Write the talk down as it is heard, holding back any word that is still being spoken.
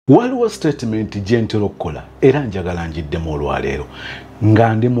Waliwo statement gentero kola era njagala njiddemu olwaleero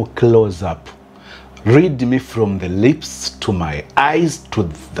nga ndi mu close up. Read me from the lips to my eyes to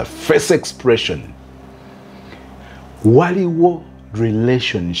the face expression. Waliwo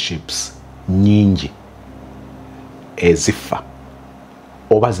relationships nyingi ezifa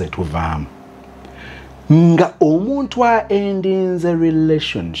oba zetuvaamu nga omuntu endinze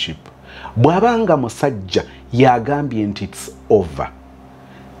relationship bw'abanga musajja yagambye nti it's over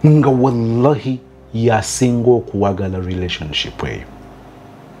nga wallahi yasinga okuwagala relationship eyo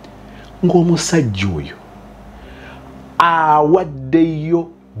ng'omusajja oyo awaddeyo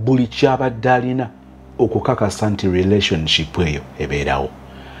buli kyabadde alina okukakasa nti relationship eyo ebeerawo.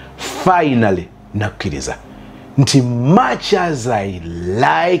 Finally nakkiriza nti much as I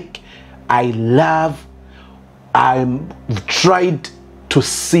like, I love, I've tried to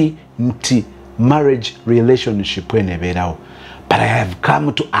see nti marriage relationship eno ebeerawo, but I have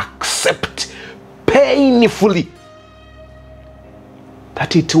come to accept painfully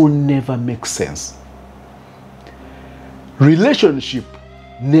that it will never make sense. Relationship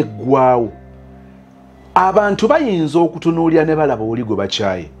neggwaawo abantu bayinza okutunuulira ne balaba oli gwe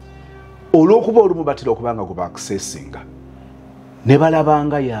bakyaye olw'okuba olumu batera okubanga gwe baaccessinga ne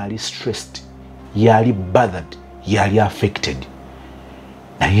balabanga yali stressed, yali bothered, yali affected,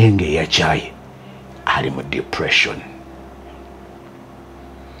 naye ng'eyakyaye ali mu depression.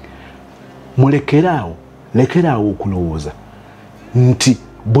 Lekeraawo okulowooza nti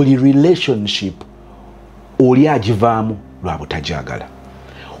buli relationship oli agivaamu lwa butajagala.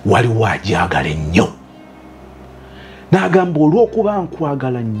 Waliwo ajagala ennyo n'agamba olw'okuba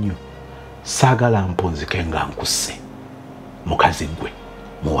nkwagala nnyo saagala mpunzike nga nkusse, mukazi gwe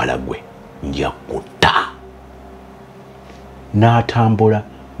muwala gwe nja kutta. N'atambula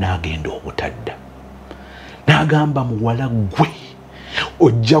n'agenda obutadda n'agamba muwala gwe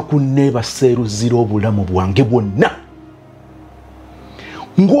ojja kunneebasa eruzira obulamu bwange bwonna.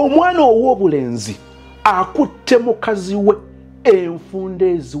 Ng'omwana ow'obulenzi akutte mukazi we enfunda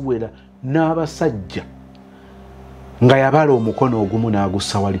eziwera n'abasajja nga yabala omukono ogumu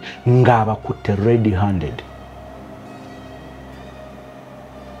n'agussa wali ng'abakutte ready handed.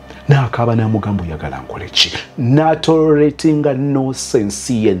 N'akaaba n'amugamba oyagala nkole ki? N'atoleratinga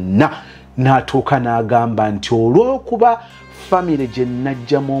nonsense yenna n'atuuka n'agamba nti olw'okuba famire gye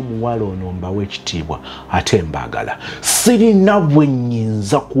najjamu omuwala ono mbawa ekitiibwa ate mbaagala, sirina bwe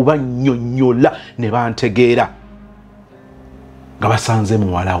nnyinza kubannyonnyola ne bantegeera nga basanze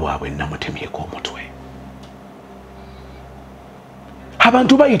muwala waabwe namutemyeko omutwe.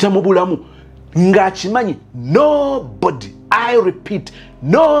 Abantu bayita mu bulamu ng'akimanyi nobody, I repeat,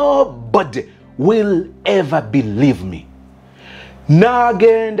 nobody will ever believe me.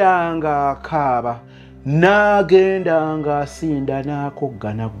 N'agenda ng'akaaba, n'agenda ng'asinda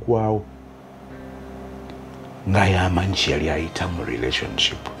n'akogga n'aggwaawo nga yamanyi yali ayita mu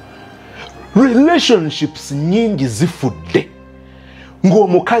relationship. Relationships nyingi zifudde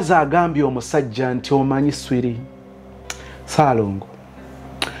ng'omukazi agambye omusajja nti omanyi swiri Saalongo,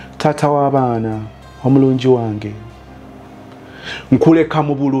 taata w'abaana omulungi wange, nkuleka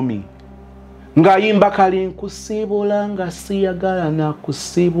mu bulumi, ng'ayimba kali nkusiibula nga siyagala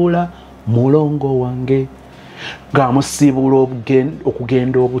nakusiibula mulongo wange, ng'amusiibula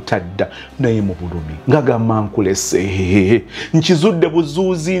okugenda obutadda naye mu bulumi ng'agamba nkulese. Nkizudde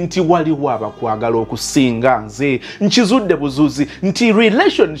buzuuzi nti waliwo abakwagala okusinga nze. Nkizudde buzuuzi nti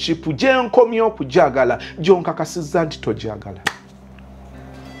relationship gye nkomye okujagala gy'onkakasizza nti tojagala.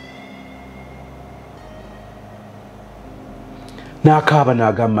 N'akaaba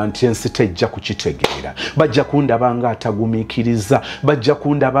n'agamba nti ensi tejja kukitegeera, bajja kundaba nga atagumiikiriza, bajja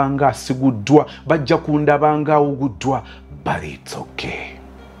kundaba nga asiguddwa, bajja kundaba nga awuguddwa, but it's okay.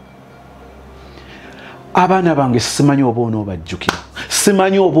 Abaana bange simanyi oba onoobajjukira,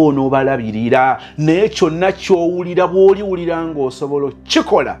 simanyi oba onoobalabirira, naye kyonna ky'owulira bw'oliwulira ng'osobola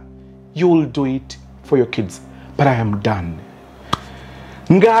okikola, you will do it for your kids. But I am done.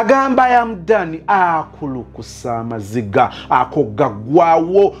 Ng'agamba I am done, akulukusa amaziga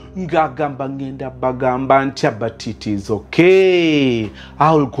akogaggwaawo ng'agamba ngenda bagamba ntya, but it is okay,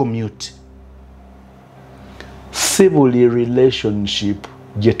 I will commute. Si buli relationship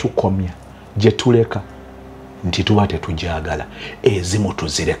gye tukomya, gye tuleka nti tuba tetujagala, ezimu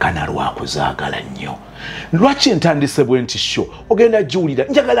tuzireka na lwakuzaagala nnyo. Lwaki ntandise bwe nti sho ogenda jiwulira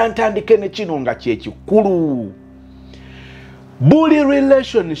njagala ntandike ne kino nga kyekikulu. Buli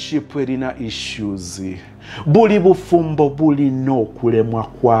relationship erina issues. buli bufumbo bulina okulemwa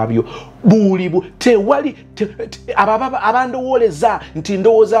kwabyo tewali abandowooleza nti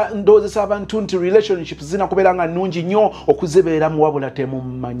ndowoozesa abantu nti relationships zinakubeera nga nnungi nnyo okuzibeeramu wabula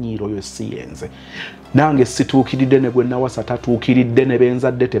temumanyiiro oyo si yenze nange situukiridde ne gwe nawasa tatuukiridde ne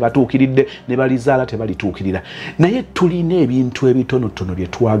benzadde tebatuukiridde ne balizaala tebalituukirira naye tulina ebintu ebitonotono bye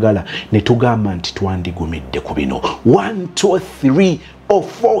twagala ne tugamba nti twandigumidde ku bino 1 2 3 or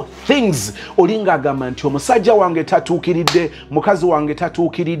 4 things olinga agamba nti omusajja wange tatuukiridde mukazi wange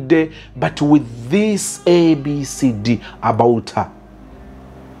tatuukiridde but with this ABCD about her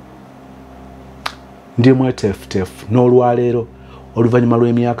ndi mwetefutefu n'olwaleero oluvannyuma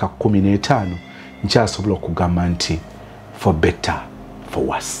lw'emyaka 15 nkyasobola okugamba nti for better for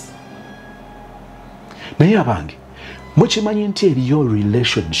worse naye abange mukimanyi nti eriyo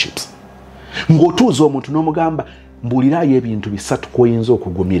relationships ng'otuuza omuntu n'omugamba mbulirayo ebintu bisatu koyinza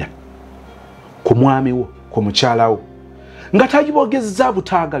okugumira ku mwami wo ku mukyalawo nga tabyogeza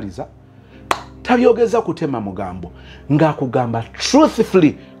butaagaliza tabyogeza kutema mugambo ng'akugamba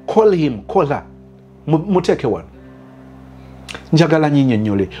truthfully call him call her muteeke wano njagala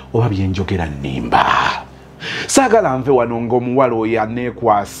nnyinnyonnyole oba byenjogera nnimba saagala nve wano ng'omuwala oyo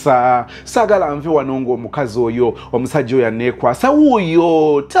aneekwasa saagala nve wano ng'omukazi oyo omusajja oyo aneekwasa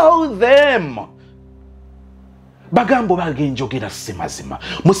wuuyo tell them bagambo bagenjogera si mazima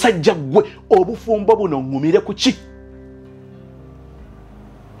musajja gwe obufumbo buno ngumire ku ki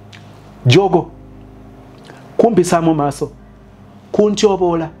jogo kumpisaamu maaso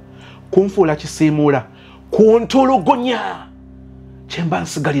kuntyoboola kunfuula kisiimuula kuntulugunya kyemba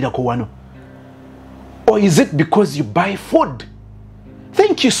nsigalirako wano or is it because you buy food?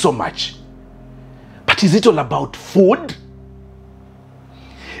 Thank you so much, but is it all about food?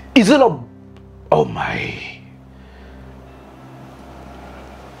 Is it all oh my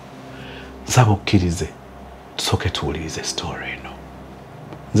nsaba okkirize tusooke tuwulirize story eno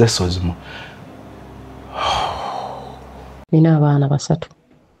nze sozimu nina abaana 3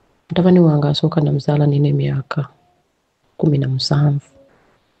 mutabani wange asooka namuzaala nina emyaka 17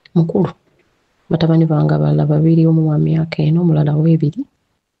 mukulu batabani bange abalala 2 omu wa myaka 4 omulala w'2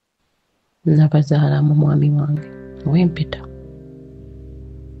 nabazaala mu mwami wange ow'empeta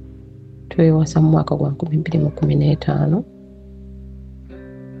twewasa mu mwaka gwa 2015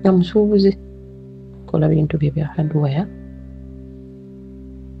 nga musuubuzi kola bintu bye bya hardware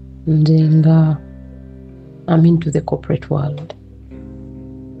nze nga I'm into the corporate world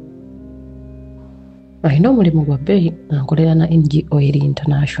alina omulimu gwa bbeeyi nkolera na NGO eri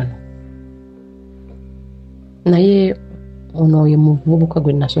international naye ono ye muvubuka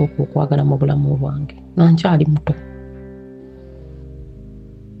gwe nasooka okwagala mu bulamu bwange nankyali muto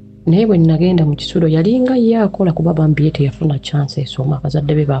naye bwe nagenda mu kisulo yalinga ye akola kuba bambi teyafuna chance esoma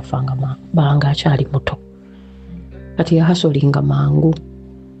abazadde be baafanga banga akyali muto kati yahasolinga mangu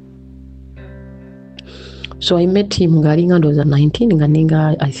so I met him ngalinga ndoza 19 nga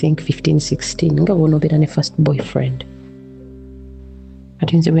ninga I think 15 16 nga wonobera ne first boyfriend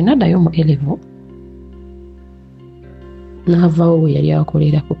kati nze bwe naddayo mu A-level naavaawo we yali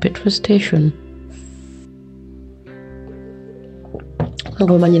akolera ku petrol station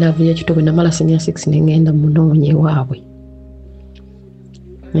nga omanyi naavuye ekitobwe namala senior 6 nengenda munoonye waabwe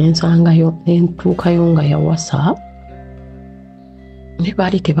nensangayo nentuukayo nga yawasa ne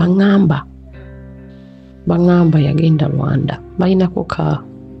baali tebaŋŋamba yagenda Rwanda balinako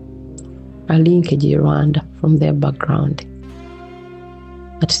a linkage e Rwanda from their background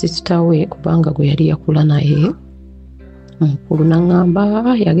ati sister we kubanga gwe yali yakula naye mukulu naŋŋamba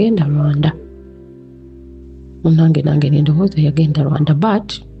yagenda Rwanda munange nange nendowooza yagenda Rwanda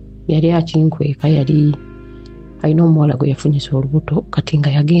but yali akinkweka yali alina omuwala gwe yafunyisa olubuto kati nga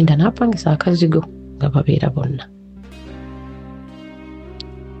yagenda n'apangisa akazigo nga babeera bonna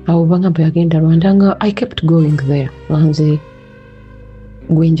awo bangamba yagenda Rwanda nga I kept going there nze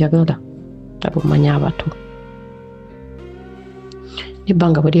gwe njagala tabumanya abato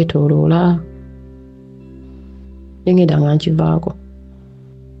nebbanga bwe lyetooloola nengenda nga nkivaako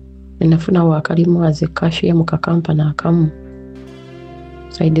nenafunawo akalimu aze kashiya mu kakampani akamu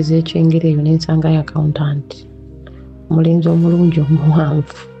saidi z'ekyengere eyo nensangayo accountant omulenzi omulungi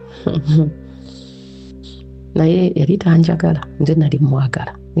omuwanvu naye yali tanjagala nze nali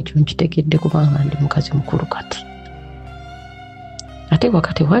mwagala ekyo nkitekedde kubanga ndi mukazi mukulu kati ate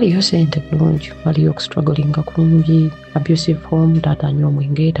wakati waliyo sente bulungi waliyo okustrugglinga kungi abusive home taata anywa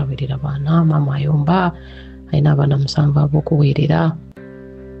omwenge taweerera baana maama ayomba alina abaana 7 ab'okuweerera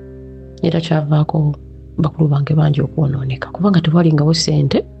era kyavaako bakulu bange bangi okwonooneka kubanga tewalingawo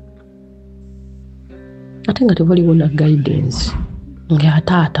sente ate nga tewaliwo na guidance nga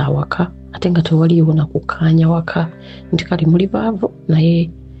taata waka ate nga tewaliiwo na kukkaanya waka nti kati muli baavu naye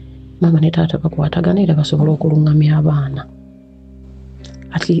maama ne taata bakwatagana era basobola okulungamya abaana.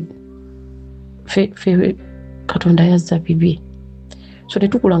 Ati fe Katonda yazza bibi. So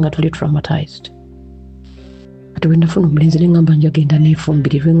tetukula nga tuli traumatized. Ati bwe nafuna omulenzi ne ngamba njagenda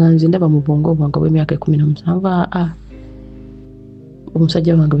neefumbirirwe nga nze ndaba mu bwongo bwange bw'emyaka 17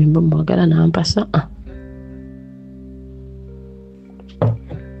 omusajja wange bwe mwagala nampasa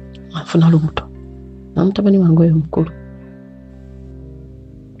afuna lubuto namutabani wange oyo mukulu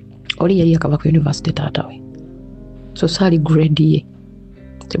oli yali yakava ku university taata we so saali grade ye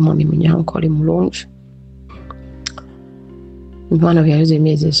temwami munyankole mulungi mwana we yayoza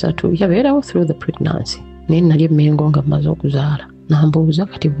emyezi 3 yabeerawo through the pregnancy naye nali emmengo nga mmaze okuzaala nambuuza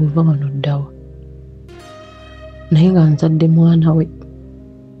kati bw'ova wano ddawa naye nga nzadde mwana we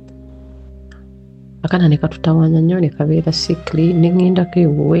akana ne katutawaanya nnyo ne kabeera sickly ne ŋŋendako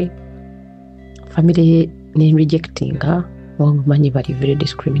ewe family ye ne rejectinga wamanyi bali very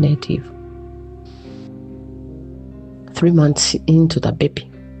discriminative. 3 months into the baby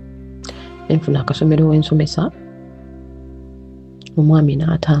enfuna akasomero wensomesa omwami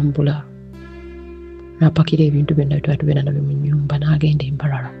n'atambula n'apakira ebintu byonna bye tubeera nabyo mu nnyumba n'agenda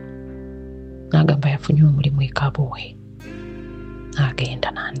Embarara n'agamba yafunye omulimu ekaabuwe n'agenda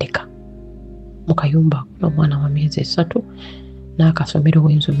n'andeka mu kayumba n'omwana wa myezi 3 n'akasomero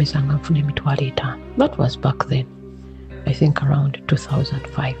wensomesa nga nfuna emitwalo 5. That was back then, I think around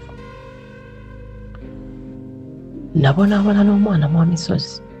 2005. Nabonaabona n'omwana mu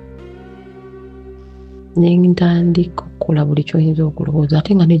misozi nentandika okukola buli kyoyinza okulowooza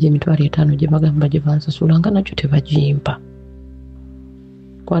ate nga n'egyo emitwalo 5 gye bagamba gye bansasula nga nakyo tebagimpa.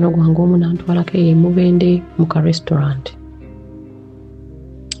 Mukwano gwange omu n'antwalako Mubende mu ka restaurant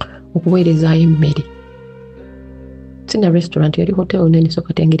okuweerezaayo emmere. Sina restaurant yali hotel nene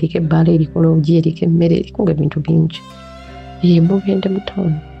soka tengeriko ebbaala erikola obugi eriko emmere eriko ebintu bingi. Mubende mu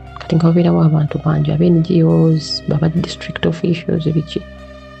town kati nga wabeerawo abantu bangi aba NGOs baba district officials ebiki.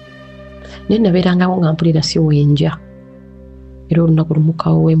 Naye nabeerangawo nga mpulira si wenja era olunaku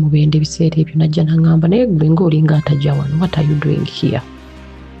lumukawo we Mubende ebiseera ebyo najja n'aŋŋamba naye gwe ng'olinga atajja wano what are you doing here?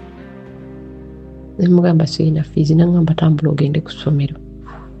 Nemugamba sirina fees n'aŋŋamba tambula ogende ku ssomero.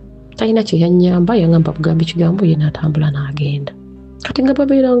 Talina kye yannyamba yaŋŋamba bugamba ekigambo ye n'atambula n'agenda. Kati nga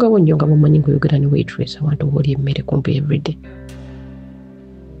babeerangawo nnyo nga mumanyi ng'oyogera ne waitress abantu boolya emmere kumpi everyday.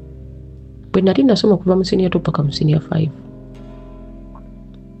 Bwe nali nasoma okuva mu senior 2 paka mu senior 5.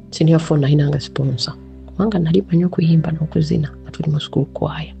 Senior 4 nalinanga sponsor kubanga nali manyi okuyimba n'okuzina nga tuli mu school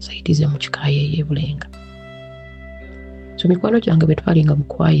choir sayidize mu kikaaya eyo Bulenga. So mikwano gyange bwe twalinga mu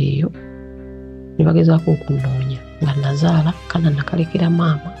choir eyo ne bagezaako okunnoonya nga nazaala kana nakalekera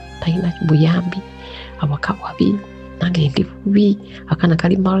maama talina buyambi awaka wabi nange ndi bubi akana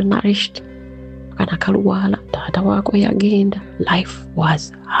kali malnourished akana kalwala taata waako yagenda. Life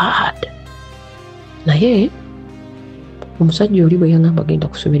was hard. Naye omusajja oli bwe yaŋŋamba genda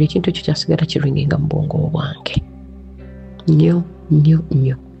kusomera ekintu ekyo kyasigala kiringinga mu bwongo bwange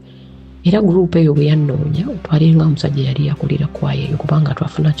nnyo. Era gurupu eyo bwe yannoonya otwalenga omusajja yali yakulira kwaya eyo kubanga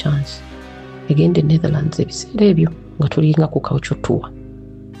twafuna chance egende Netherlands ebiseera ebyo nga tulinga ku kaucho tour.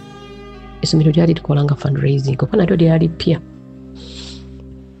 Essomero lyali likolanga fundraising kuba nalyo lyali ppya.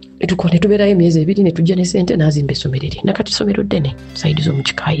 Ne tubeerayo emyezi 2 ne tujja ne ssente n'azimba essomero erye nakati ssomero ddene sayidi z'omu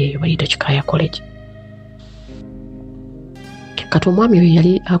kikaaya eyo bayita Kikaaya College. Kati omwami oyo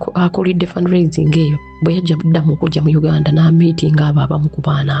yali akolidde fundraising eyo bwe yajja buddamu okujja mu Uganda n'amiitinga abo abamu ku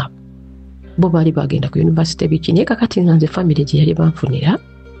baana abo bo baali bagenda ku university biki naye kakati nga nze family gye yali banfunira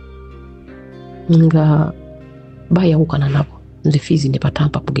nga bayawukana nabo nze fees ne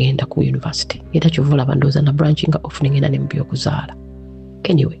batampa kugenda ku university era kyova olaba ndowooza na branching off nengenda ne mu by'okuzaala.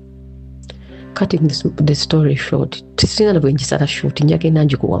 Anyway, cutting the story short, tisina bwe ngisala short njagenda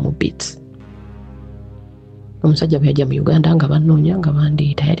njikuwa mu bits. Omusajja bwe yajja mu Uganda nga bannoonya nga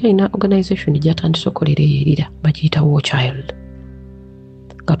bandeeta yali alina organisation gy'atandise okolera eyerira bagiyita War Child.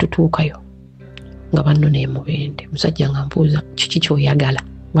 Nga tutuukayo nga bannona e Mubende omusajja nga mbuuza kiki ky'oyagala,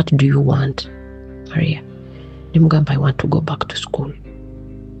 what do you want Maria? Ne mugamba I want to go back to school.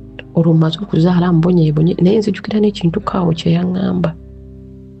 Olwo mmaze okuzaala mbonyeebonye naye nzijukira n'ekintu kaawo kye yaŋŋamba.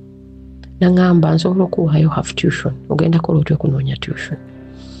 Naŋŋamba nsobola okuwaayo half tuition ogenda kola otya okunoonya tuition.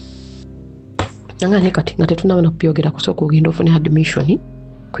 Nangane kati nga tetunaba nakubyogera kusooka ogenda ofune admission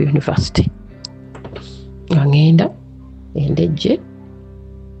ku university. Nga ngenda endejje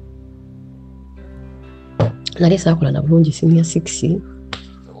nali saakola na bulungi senior 6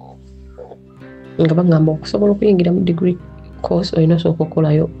 nga bagamba okusobola okuyingira mu degree course olina osooka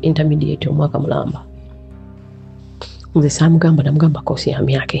okukolayo intermediate omwaka mulamba. nze namugamba kosi ya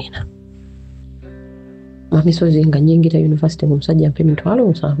myaka 4 Mamisozi nga nyingira university ng'omusajja ampa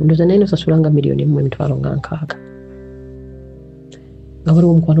 $7,000 ndoza naye nosasulanga $1,600,000 nga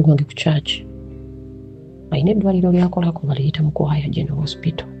waliwo omukwano gwange ku church alina eddwaliro lyakolako baliyita Mukwaya General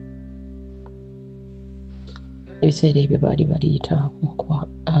Hospital ebiseera ebyo baali baliyita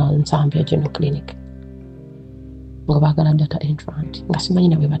Nsambya General Clinic nga baagala data entrant nga simanyi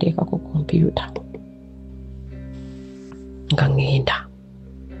nabwe bateekako kompyuta nga ngenda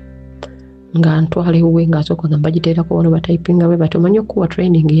nga ntwalewe ng'asooka nga mbagiteerako wano batayipinga bwe bati omanyi okuwa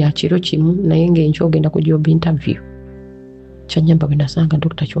training ya kiro kimu naye ng'enkya ogenda ku job interview kyanyamba bwe nasanga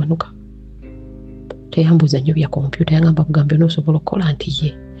Dr. Kiwanuka teyambuuza nnyo bya kompyuta yangamba bugambe n'osobola okukola nti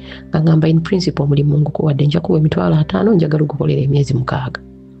ye nga ngamba in principle omulimu ngukuwadde nja kuwa $5,000 njagala ogukolera emyezi 6.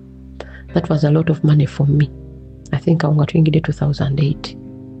 That was a lot of money for me. I think awo nga tuyingidde 2008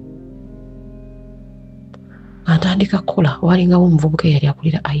 atandika kukola walingawo omuvubuka eyali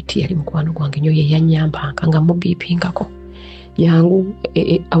akulira IT yali mukwano gwange nnyo ye yannyambanga nga mubiipingako jangu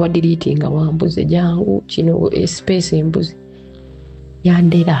awadiriitinga wambuze jangu kino space embuzi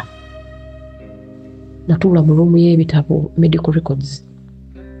yandera natuula mu ruumu y'ebitabo medical records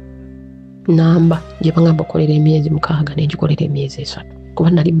namba gye bagamba okolera emyezi 6 nengikolera emyezi 3 kuba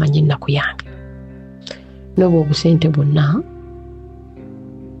nali mmanyi ennaku yange n'obwo obusente bwonna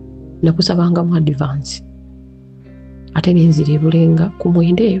nakusabangamu advance ate nenzira ebulenga ku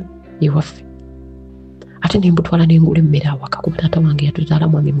mwenda eyo ewaffe ate nembutwala nengula emmere awaka kuba taata wange yatuzaala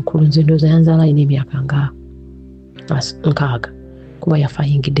mwami mukulu nze ndooza yanzaala alina emyaka nga 6 kuba yafa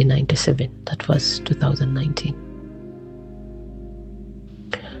ayingidde 97. That was 2019.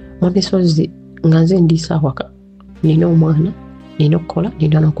 Mamisozi nga nze ndiisa awaka nina omwana nina okukola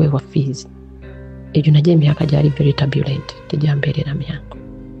nina n'okwewa fees egyo nagyo emyaka gyali very turbulent tegyambeerera myangu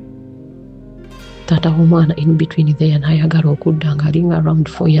taata w'omwana in between there n'ayagala okudda ng'alinga around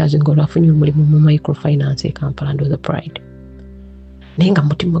 4 years ng'olwafunye omulimu mu microfinance e Kampala ndoza Pride naye nga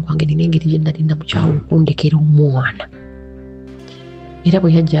mutima gwange nina engeri gye nali namukyawa okundekera omwana era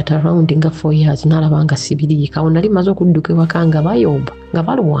bwe yajja at around nga 4 years n'alaba nga sibiriika awo nali maze okudduka ewaka nga bayomba nga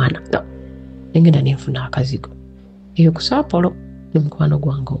balwana nengenda nenfuna akazigo eyo ku Saapolo ne mukwano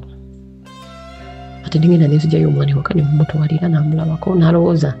gwange ogwo ate nengenda nenzigyayo omwana ewaka ne mumutwalira n'amulabako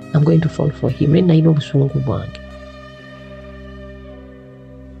n'alowooza I'm going to fall for him naye nalina obusungu bwange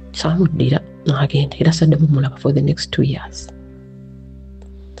saamuddira n'agenda era saddamu mulaba for the next 2 years.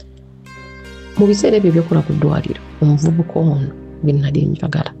 Mu biseera ebyo byokola ku ddwaliro omuvubuka ono gwe nali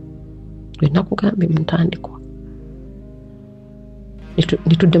njagala gwe nakugambye mu ntandikwa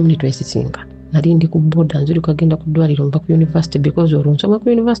nituddemu ne twesisinga nali ndi ku boda nziri kagenda ku ddwaliro nva ku university because olwo nsoma ku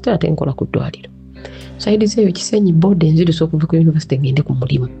university ate nkola ku ddwaliro saidi zeeyo Kisenyi boda enzirisa okuva ku university ngende ku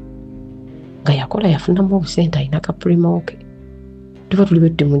mulimu nga yakola yafunamu obusente alina ka primoke tuva tuli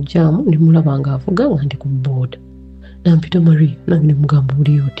bette mu jjaamu ne mulaba nga avuga nga ndi ku boda nampita Maria nange ne mugamba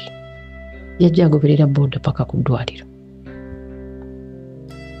buli oti yajja agoberera boda paka ku ddwaliro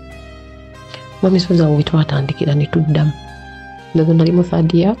Mamisozi awo wetwatandikira ne tuddamu ndozo nali mu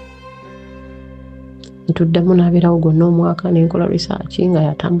third year tuddamu n'abeerawo gonna omwaka nenkola research nga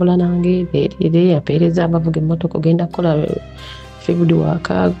yatambula nange leerere yapeereza abavuga emmotoka ogenda kukola field work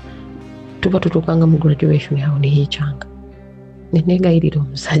tuba tutuukanga mu graduation awo neyeekyanga nenegayirira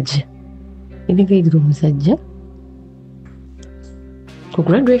omusajja ku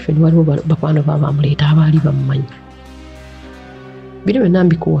graduation waliwo bakwano babamuleeta abaali bamumanyi bino byonna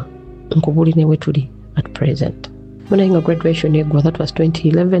mbikuwa nkubuli newe tuli at present munaye nga graduation egwa that was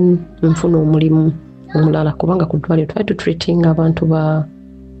 2011 nfuna omulimu omulala kubanga ku ddwaliro twali tutreating abantu ba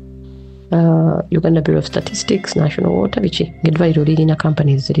Uganda Bureau of Statistics, National Water biki ng'eddwaliro lirina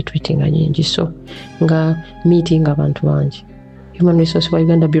companies ziri treatinga nyingi so nga meeting abantu bangi Human Resource wa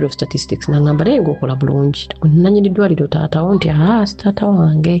Uganda Bureau of Statistics nangamba naye ng'okola bulungi nanyini ddwaliro taatawo nti taata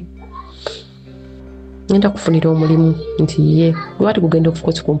wange ngenda kufunira omulimu nti ye lwati kugenda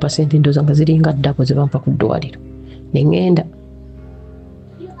okukozi kumpa sente ndooza nga ziringa ddabo ze bampa ku ddwaliro ne ngenda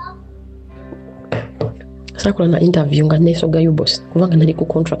sakola na interview nga nesoga yubos kubanga nali ku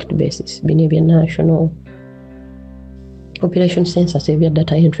contract basis bine bya national operation census ebya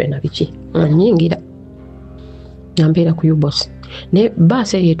data entry na biki nyingira nambeera ku yubos ne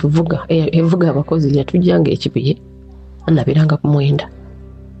base yetuvuga evuga abakozi yatujjanga ekipiye anabiranga ku mwenda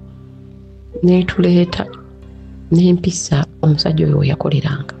netuleeta nempisa omusajja oyo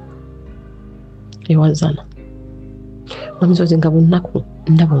yakoleranga ewazana Mamisozi nga bunaku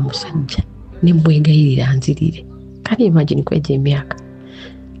ndaba omusajja nembwegayirira nzirire kali imagine kweja emyaka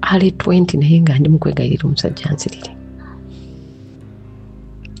ali 20 naye nga ndi mukwegayirira omusajja nzirire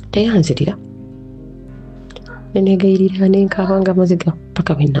teyanzirira nenegayirira nenkabanga maziga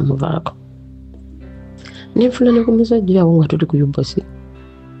paka bwenamuvaako nenfuna ne ku musajja awo nga tuli ku yubosi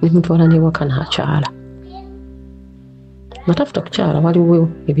nemutwala newaka n'akyala nga tafuta kukyala waliwo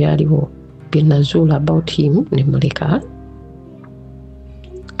ebyaliwo byenazuula about him nemuleka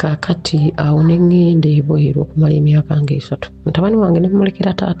kakati awo neŋŋenda ebweru okumala emyaka nga 3 mutabani wange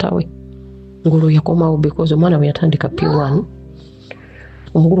nemulekera taata we ngulu yakomawo because omwana bwe yatandika P1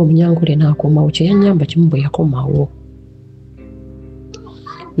 omugulu omunyangule n'akomawo kyeyanyamba kimu bwe yakomawo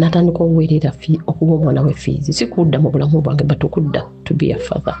n'atandika okuweerera okuwa omwana we fees si kudda mu bulamu bwange but okudda to be a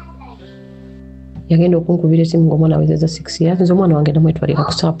father yagenda okunkubira esimu ng'omwana wezeza 6 years nze omwana wange namwetwalira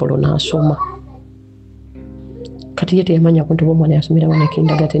ku Sapolo n'asoma kati ye teyamanya nti omwana yasomera wana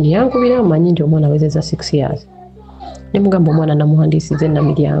kindergarten yankubira amanyi nti omwana wezeza 6 years nemugamba omwana namuwandiisiza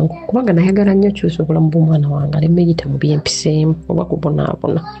ennamiryango kubanga nayagala nnyo kyusa obulamu bw'omwana wange alemeyita mu byempiseemu oba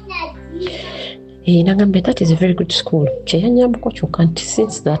kubonaabona nagamba that is a very good school kyeyanyambako kyokka nti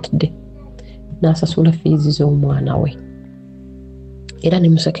since that day n'asasula fees z'omwana we era ne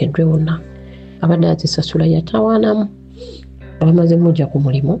mu secondary wonna abadde azisasula yatawaanamu abamaze mujja ku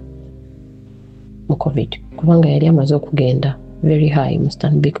mulimu mu covid kubanga yali amaze okugenda very high mu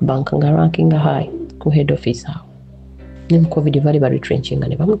Stanbic Bank nga ranking high ku head office awo ne mu covid bali baretrenchinga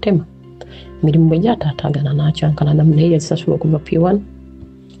ne bamutema emirimu bwe gyataataagana n'akyankana naye yazisasula okuva P1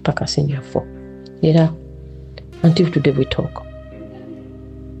 paka senior 4 era until today we talk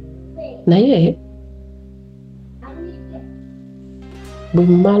naye bwe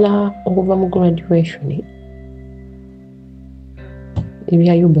mmala okuva mu graduation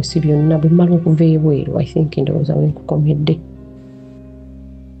ebya yubosi byonna bwe mmala okuva ebweru I think ndowooza wenkukomedde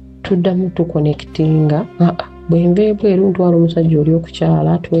tuddamu tuconnectinga bwe nva ebweru ntwala omusajja oli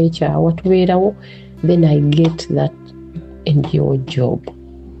okukyala twekyawa tubeerawo then I get that NGO job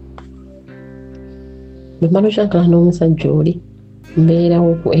bwe mmala okyankala n'omusajja oli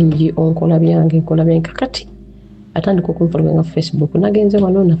mbeerawo ku NGO nkola byange kakati atandika okunfolowinga nga Facebook nagenze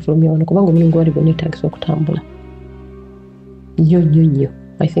wano nafulumya wano kubanga omulimu gwali gwonetagisa okutambula nnyo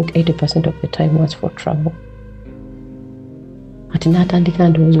I think 80% of the time was for travel ati n'atandika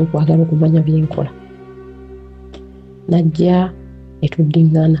ndowooza okwagala okumanya byenkola najja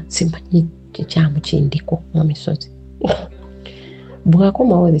etuddingana simanyi kikyamu kindiko mu misozi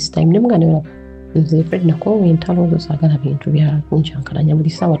bwakomawo this time nemugane nze Fred nakoowa entalo zo saagala bintu bya kunkyankalanya buli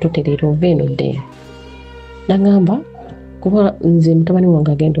ssaawa totereera ova eno ddeeno nagamba kuba nze mutabani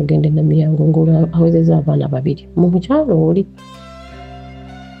wange agenda ogenda ennamiryango ngulu awezeza abaana 2 mu mukyalo oli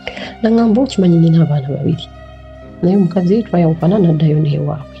nagamba okimanyi nina abaana 2 naye omukazi twayawukana naddayo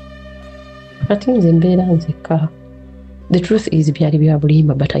n'ewaabwe kati nze mbeera nzekka the truth is byali bya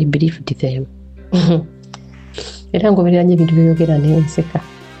bulimba but I believed them era ngobereranye ebintu byeyogera nenseka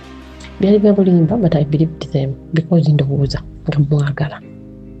byali bya bulimba but I believed them because ndowooza nga mwagala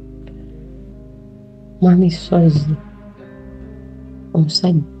mwami sozi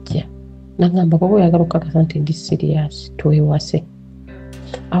omusajja nagamba bw'oba oyagala okukakasa nti ndi serious twewase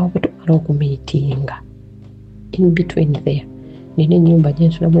awo bwe tumala okumiitinga in between there nina ennyumba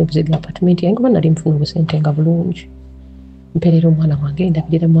gyensulamu ebuziga apartment yange kuba nali nfuna obusente nga bulungi mperera omwana wange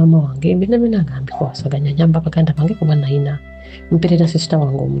ndabirira maama wange byonna byonna nga mbikwasaganya nyamba baganda bange kuba nalina mperera sisita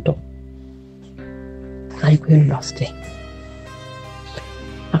wange omuto ali ku university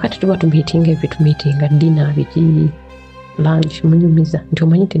akati tuba tumiitinga ebyo tumiitinga dina biki lunch munyumiza nti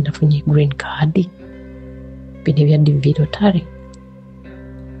omanyi nti nafunye green card bino ebya dividotary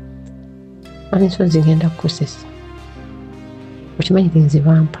anisozi ngenda kukusesa okimanyi nze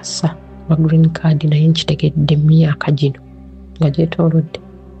bampasa wa green card naye nkitegedde myaka gino nga gyetoolodde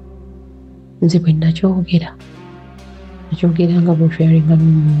nze bwe nakyogera nga bwosharinga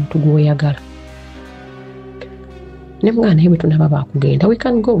n'omuntu gw'oyagala ne mwana naye bwe tunaba baakugenda we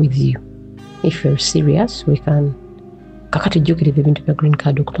can go with you if you're serious we can kakati jjukiriza ebintu bya green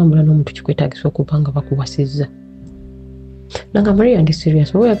card okutambula n'omuntu kikwetaagisa okuba nga bakuwasizza nanga Maria ndi serious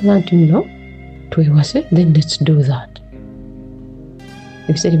oba oyagala nti nno twewase then let's do that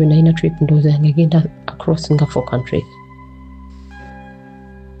ebiseera bye nalina trip ndowooza yange egenda across nga 4 countries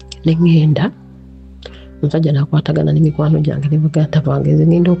ne ŋŋenda omusajja n'akwatagana n'emikwano gyange ne baganda bange nze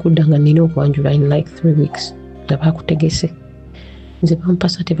ngenda okudda nga nina okwanjula in like 3 weeks nga baakutegese nze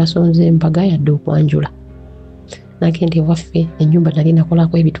bampasa tebasonze embaga yadde okwanjula nagenda ewaffe ennyumba nali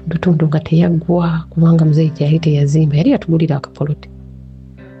nakolako ebitundutundu nga teyaggwa kubanga muzeeyi gyali teyazimba yali yatugulira akapoloti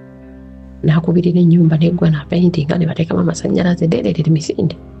nakubirira ennyumba neggwa napaintinga ne bateekamu amasannyalaze ndeererera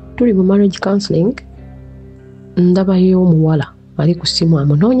emisinde tuli mu marriage counselling ndabayo omuwala ali ku ssimu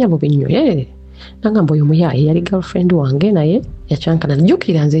amunoonya bubi nnyo nagamba oyo muyaaye yali girlfriend wange naye yacankana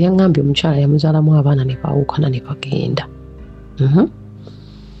jjukira nze yaŋŋambye omukyala yamuzaalamu abaana ne baawukana ne bagenda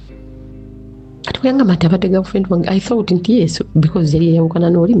kati yaŋŋamba nti abadde girlfriend wange I thought nti yes because yali yawukana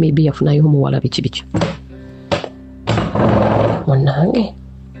n'oli maybe yafunayo omuwala biki munnange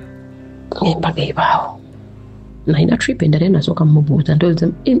embaga ebaawo nalina trip endala nasooka mmubuuza ndowooza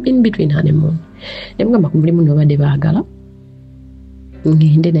in between honeymoon ne mugamba ku mulimu nobadde baagala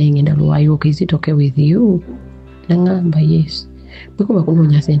ngende naye ngenda lwayo is it okay with you naŋŋamba yes bwekuba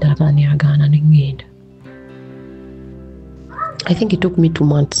kunoonya sente ataani agaana ne ngenda I think it took me 2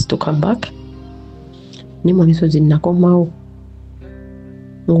 months to come back ne mu misozi nakomawo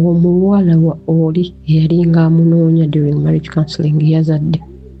ng'omuwala oli eyalinga amunoonya during marriage counselling yazadde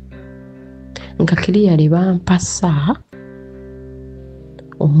nga kiriyale bampasa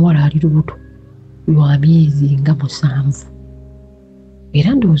omuwala ali lubuto lwa myezi nga 7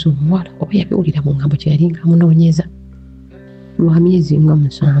 era ndowooza omuwala oba yabiwulira mu ngambo kye yalinga amunoonyeza lwa myezi nga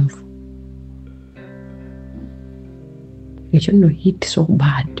 7 ekyo nno hit so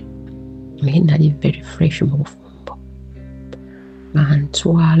bad naye nali very fresh mu bufumbo nga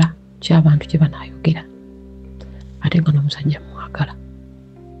nswala ky'abantu kye banaayogera ate nga n'omusajja mwagala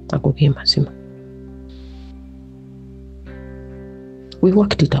agobye mazima we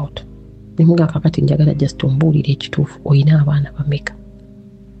worked it out nemuga kakati njagala just ombuulire ekituufu olina abaana bameka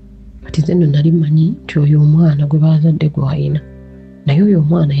kati nze nno nali mmanyi nti oyo omwana gwe baazadde gw'alina naye oyo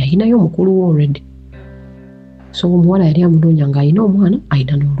omwana yalinayo omukulu we already so omuwala yali amunoonya ng'alina omwana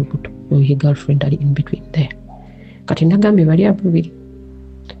alina n'olubuto oyo girlfriend ali in between there kati nagambye bali ababiri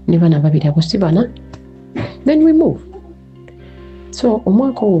ne bana babiri abo si bana then we move so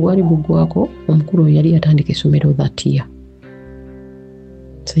omwaka ogwo gwali gugwako omukulu oyo yali yatandika essomero that year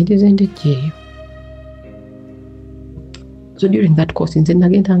saidi zendejjeeyo so during that course nze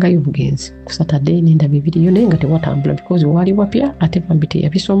nagendangayo obugenzi ku Saturday nenda bibiriyo naye nga tewatambula because wali wapya ate bambi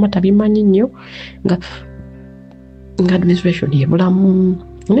teyabisoma tabimanyi nnyo nga administration yebulamu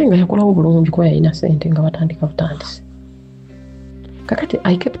naye nga yakolawo bulungi kuba yalina sente nga batandika butandisi kakati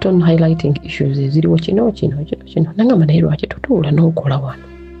I kept on highlighting issues eziriwo kino nangamba naye lwaki tutuula n'okola wano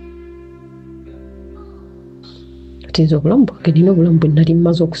kati nze obulamu bwange nina obulamu bwe nali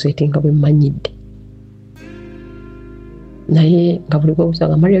mmaze okuseetinga bwe mmanyidde naye nga buli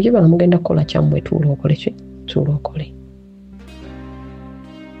gwebusanga Maria kiba nga mugenda kukola kyammwe tuula okole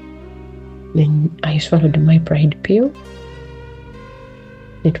then I swallowed my pride pill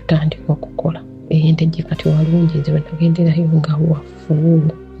ne tutandika okukola entejje kati walungi nze bwe nagenderayo nga wafu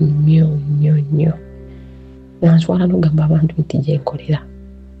nnyo nanswala n'ogamba abantu nti gye nkolera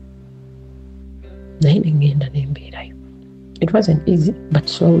naye ne ngenda nembeerayo it wasn't easy but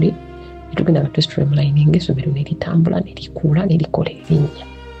slowly netugenda nga streamlining essomero ne litambula ne likuula ne likola erinnya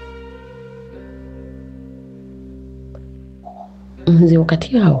nze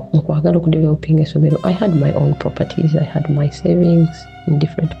wakati awo mu kwagala okudeveloping essomero I had my own properties, I had my savings in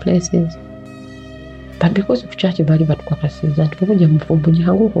different places but because of church bali batukakasiza nti bwekujja mu bufumbo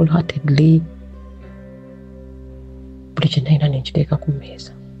jangu wholeheartedly buli kye nalina nenkiteeka ku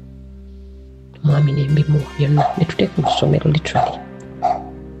mmeeza mwami nembimuwa byonna netuteeka mu ssomero literally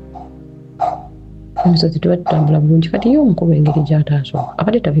emisozi tuba tutambula bulungi kati ye omukulu engeri gy'ataasoma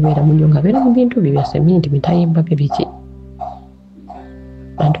abadde tabibeera mu nnyo ng'abeera mu bintu bye bya seminti mitayimba bye biki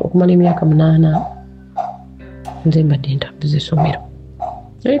anti okumala emyaka 8 nze mbadde ntambuza essomero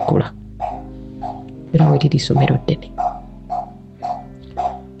ekula era weriri ssomero ddene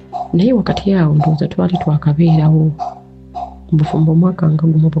naye wakati awo ndowooza twali twakabeerawo mu bufumbo omwaka nga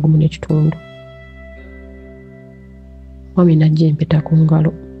gumu n'ekitundu mwami najja empeta ku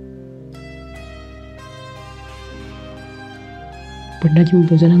ngalo bwe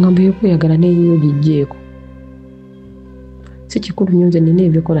nagimubuuza nangamba eyokweyagala neeyiyo gijjeeko si kikulu nnyo nze nina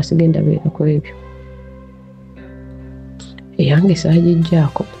ebyokola sigenda beerako ebyo eyange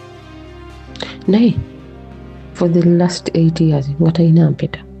saagijjaako naye for the last 8 years nga talina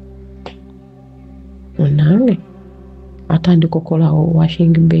mpeta nange atandika okolawo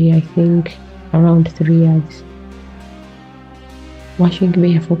washing bay I think around 3 years washing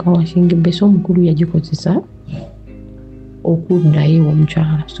bay yafuuka washing bay so omukulu yagikozesa okuddayo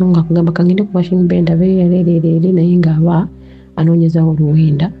omukyala so nga kugamba kangende ku washing bay ndabe yaleerere naye ng'aba anoonyezawo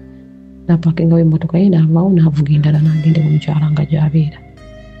oluwenda napakingawo emmotoka ye naavaawo naavuga endala n'agenda omukyala nga gy'abeera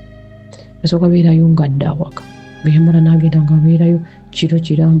asooka beerayo ng'adda awaka bwe yamala n'agenda ng'abeerayo kiro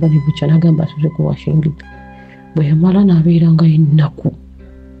kiramba ne bukya n'agamba asuze ku washing bay bwe yamala n'abeera nga ennaku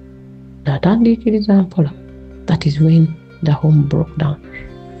n'atandiikiriza mpola that is when the home broke down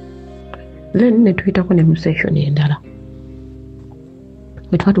then ne tuyitako ne mu session endala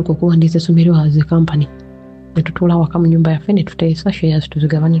bwe twatuuka okuwandiisa essomero as a company ne tutuula waka mu nyumba yaffe ne tuteesa shares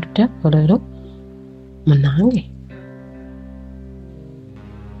tuzigabanye tutya olero munange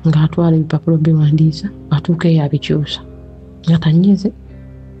ng'atwala ebipapuro biwandiisa atuuka eyo abikyusa nga tanyize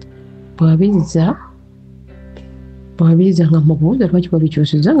bw'abizza nga mubuuza lwaki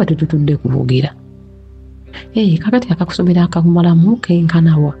babikyusizza nga tetutudde kuvugira kakati akakusomera akamalamu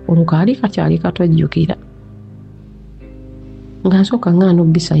kenkanawa olwo kaali kakyali katojjukira nga nsooka ngaana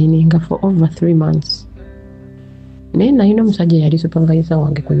obisayininga for over 3 months naye nalina omusajja yali supervisor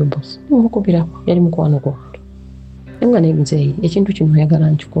wange ku yubos omukubirako yali mukwano gwange nga nenzeeyi ekintu kino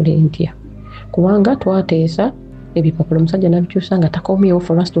oyagala nkikole ntya kubanga twateesa ebipapula omusajja nabikyusa nga takomyewo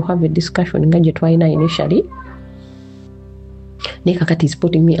for us to have a discussion nga gye twalina initially naye kakati is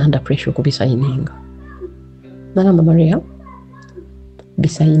putting me under pressure okubisayininga nagamba Maria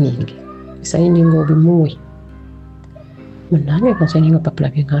bisayininga obimuwe munange kasayininga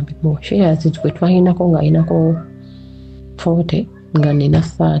papula byengambi muwe shares gwe twalinako ng'alinako 40 nga nina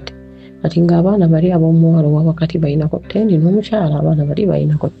 30 kati ng'abaana bali ab'omuwala owa wakati balinako 10 n'omukyala abaana bali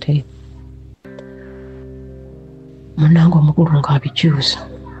balinako 10 munange omukulu ng'abikyusa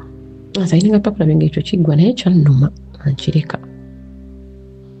asayininga papula byenga ekyo kiggwa naye kyannuma ankireka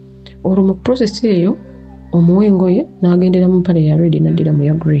olwo mu process eyo omuwengoye n'agendera mu mpale ya red n'addira mu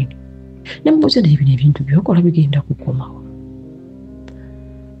ya green nemubuuza naye bino ebintu byokola bigenda kukomawo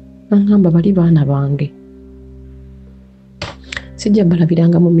angamba bali baana bange sijja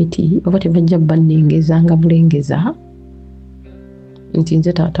balabiranga mu miti oba tebajja bannengezanga bulengeza nti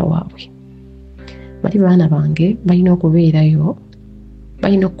nze taata waabwe bali baana bange balina okubeerayo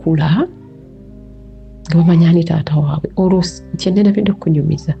balina okukula nga bamanyani taata waabwe olwo kyenderabidde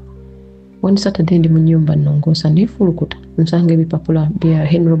okunyumiza one Saturday ndi mu nnyumba nnongoosa neefulukuta nsanga ebipapula bya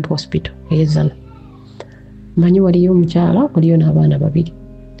Henrob Hospital ey'Ezana manyi waliyo omukyala waliyo n'abaana babiri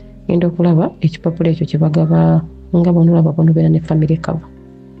ngenda okulaba ekipapula ekyo kye bagaba nga bonolaba bonobeera ne family cover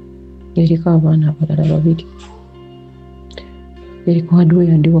eriko abaana abalala babiri eriko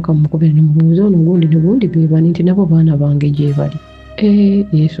hardware ndi waka mukubera ne mubuuza ono gundi ne gundi bebani nti nabo baana bange gye bali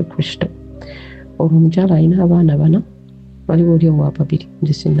Yesu Kristo olwo omukyala alina abaana bana waliwo oli owa babiri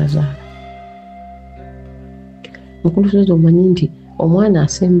nze sinnazaala mukulusozi omanyi nti omwana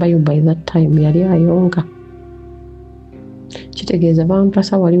asembayo by that time yali ayonka kitegeeza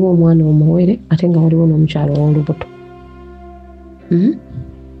bampasa waliwo omwana omuwere ate nga waliwo n'omukyalo w'olubuto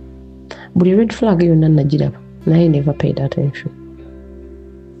buli red flag yonna nagiraba naye never paid attention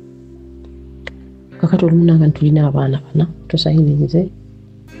kakati olumunanga ntulina abaana bana tusayinize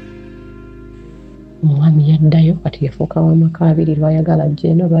omwami yaddayo kati yafuuka w'amaka abiri lwayagala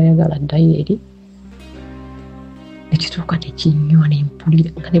jjeeno lwayagala ddayo eri ekituuka tekinywa nempulira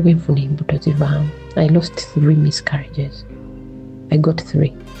nga ne bwenfuna embuto zivaamu I lost 3 miscarriages I got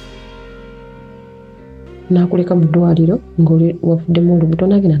 3 nakuleka mu ddwaliro ng'oli wavuddemu olubuto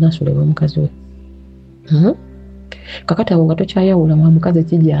nagenda nasulebwa mukazi we kakati awo nga tokyayawula wa mukazi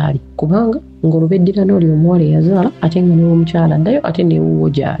kigyali kubanga ng'olubeddira n'oli omuwala eyazaala ate nga niwo omukyala ddayo ate newuwo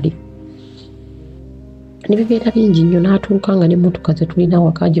gyali nebibeera bingi nnyo n'atuuka nga n'emmotoka ze tulina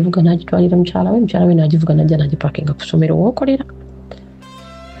waka agivuga n'agitwalira mukyala we n'agivuga n'ajja n'agipakinga ku ssomero w'okolera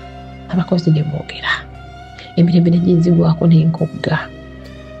abakozi ne boogera emirembe neginzigwako n'enkogga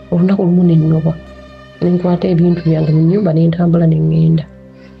olunaku lumu nennoba nenkwata ebintu byange mu nnyumba nentambula neŋŋenda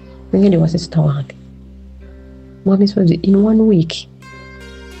ewa sisita wange mwamisozi in 1 week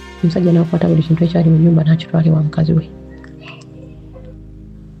omusajja n'akwata buli kintu ekyali mu nnyumba n'akitwala ewa mukazi we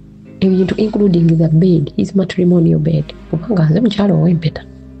ebintu including the bed his matrimonial bed kubanga nze mukyalo ow'empeta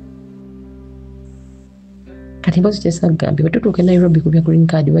kati mpozi kyesagambye bwe tutuuka e Nairobi ku bya green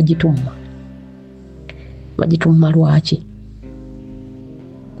card bagitumma lwaki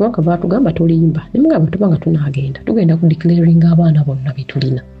kubanga baatugamba tulimba nemugamba tubanga tunaagenda tugenda ku declaring abaana bonna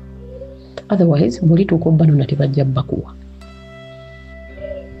betulina otherwise bwolituuka obbano na tebajja bakuwa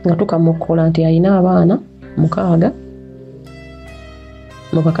nga tukamukola nti alina abaana 6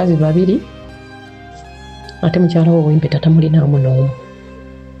 mu bakazi 2 ate mukyala we ow'empeta tamulinaamu n'omu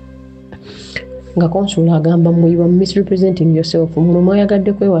nga konsula agamba you are misrepresenting yourself muno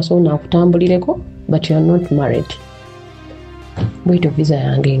mwayagadde kwewasa onaakutambulireko but you are not married bwito visa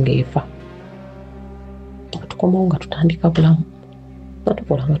yange ng'efa tukomawo nga tutandika bulamu nga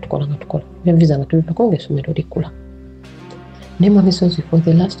tukola bya visa nga tubivako ng'essomero likula naye mwamisozi for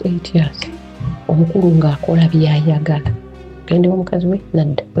the last 8 years omukulu ng'akola byayagala gendewa mukazi we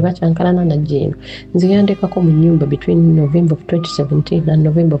nadda bwe bakyankalana najja eno nze yandekako mu nnyumba between November of 2017 and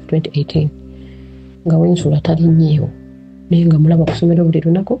November of 2018 nga wensula talinnyeewo naye nga mulaba ku ssomero buli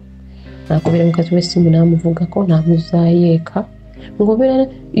lunaku nakubira mukazi w'essimu n'amuvugako n'amuzaayo eka ng'obeera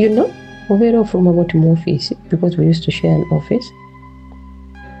obeera ofuluma bwoti mu office because we used to share an office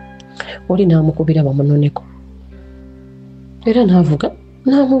oli naamukubira bamunoneko era naavuga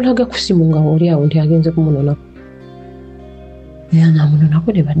naamulaga ku simu nga oli awo nti agenze kumunonako era naamunonako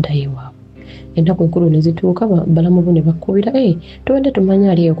ne baddayo ewaabwe ennaku enkulu ne zituuka balamu bo ne bakkubira tubadde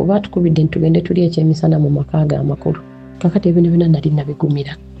tumanya aliyo kuba tukubidde ntugende tuli ekyemisana mu maka ge amakulu kakati ebyo byonna nali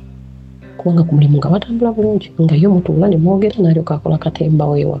nabigumira kubanga ku mulimu nga batambula bulungi nga yo mutuula ne mwogera n'alyoka akola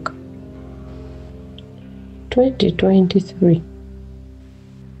katemba w'ewaka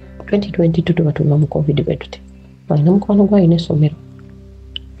 2022 tuba tuva mu covid bwe tuti alina mukwano gwalina essomero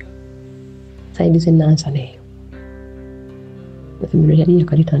saidi zenansa neeyo essomero yali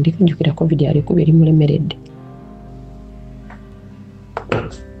yakalitandika jjukira covid alikuba erimulemeredde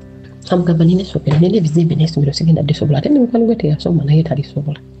amugamba nina essomero nina ebizimbe n'essomero sigenda ddisobola ate ne mukwano gwe teyasoma naye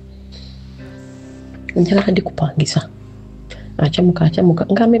talisobola njagala ndikupangisa acyamuka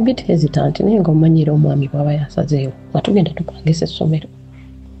nga mebit hesitant naye nga omanyira omwami bwaba yasazeewo nga tugenda tupangisa essomero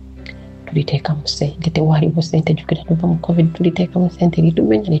tuliteekamu ssente tewaliwo ssente jjukira tuva mu covid tuliteekamu ssente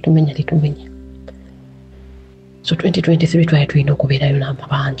litumenya so 2023 twali tulina okubeerayo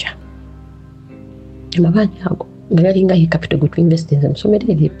n'amabanja amabanja ago nga galinga ye capital gwe tuinvestinze mu ssomero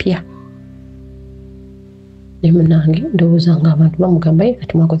eryo eppya ne munange ndowooza nga abantu bamugamba ye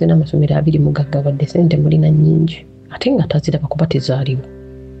kati mwakoze n'amasomero 2 mugaggawadde ssente mulina nnyingi ate nga taziraba kuba tezaaliwo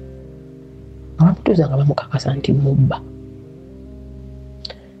abamutuuza nga bamukakasa nti mubba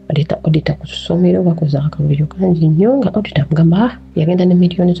aleeta odita ku ssomero bakoze akavuyo kangi nnyo nga odita mugamba yagenda ne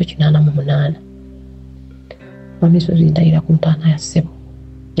miliyoni zo 88 mamisozi ndayira ku ntaana ya ssebo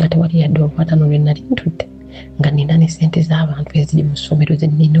nga tewali yadde olwatano lwe nali ntudde nga nina ne ssente z'abantu eziri mu ssomero ze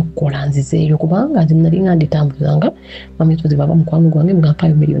nnina okukola nzizeeyo kubanga nze nali nga nditambuzanga mamisozi baba mukwano gwange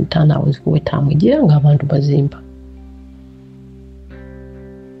mugampaayo miliyoni 5 awo nzikuwetaamu egira nga abantu bazimba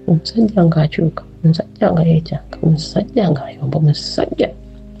omusajja ng'akyuka omusajja nga yeekyanga omusajja ng'ayomba omusajja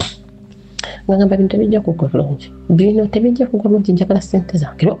nga ngamba bintu tebijja kugwa bulungi bino tebijja kugwa bulungi njagala ssente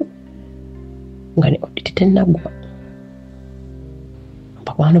zange nga ne oditi tennaggwa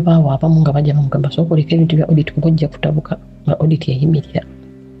bakwano baawo abamu nga bajja bamugamba sooka oleka ebintu bya oditi ng'ojja kutabuka nga oditi eyimirira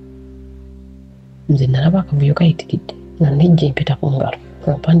nze nalaba akavuyo kayitiridde nga nejja empeta ku ngalo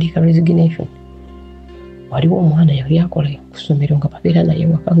mpandiika resignation waliwo omwana yali akola ku ssomero nga babeera naye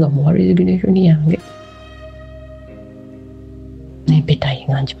waka nga muwa resignation yange n'empeta ye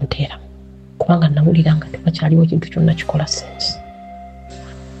nga ngimuteeramu kubanga nawulira nga tewakyaliwo kintu kyonna kikola sensi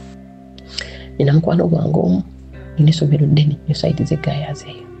nina mukwano gwange omu nina essomero ddene ne saidi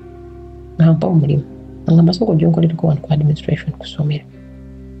zeggayazeeyo nga mpa omulimu nga mbasooka ojja onkolereko wano ku administration ku ssomero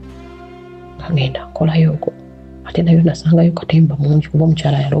nga ngenda nkolayo okwo ate nayo nasangayo katemba mungi kuba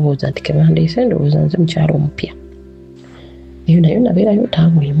omukyala yalowooza nti kebandeese ndowooza nze mukyala omupya eyo nayo nabeerayo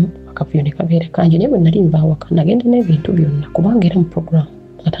taamu emu akavuyo ne kabeera kangi naye bwe nali nva awaka nagenda n'ebintu byonna kubanga era mu programu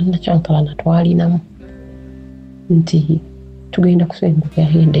nga tannakyankalana twalinamu nti tugenda kusenguka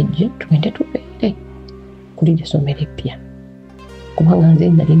yendejje tugende tubeere kuli lyessomero eppya kubanga nze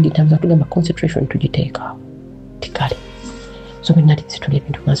nali nditambuza tugamba concentration tugiteekaawo tikale so bwe nali nsitula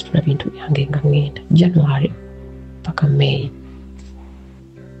ebintu nga nsitula bintu byange nga ngenda January paka May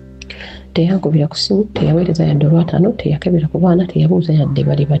teyankubira ku simu teyaweereza yadde olwataano teyakebera ku baana teyabuuza yadde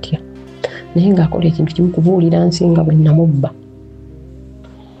bali batya naye ng'akola ekintu kimu kubuulira nsinga bwe namubba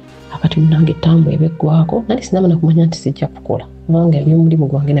akati munange ettaamu ebeggwako nali sinamana kumanya nti sijja kukola kubanga ebyomulimu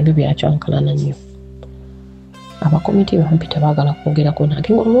gwange nabyo byakyankalana nnyo abakomiti bampi tebaagala kwogerako nange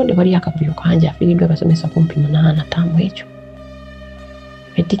ng'olwodde bali akavuyo kangi afiiriddwa abasomesa kumpi 8 ttaamu ekyo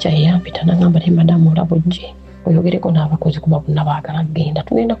ettica yeyampita nagamba naye madamu olaba ojje oyogereko n'abakozi kuba bonna baagala kgenda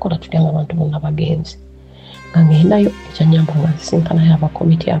tugenda kukola tutya nga abantu bonna bagenzi nga ngendayo ekyanyamba nga nzisinkanayo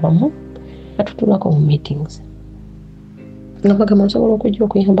abakomiti abamu batutulako mu meetings nga bagamba nsobola okujja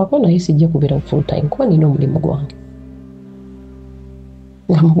okuyambako naye sijja kubeera full time kuba nina omulimu gwange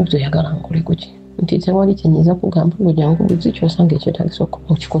nga mubuuzo oyagala nkole kuki nti tewali kyenyinza kugamba ng'ojjangu buzi kyosanga ekyetagisa okuba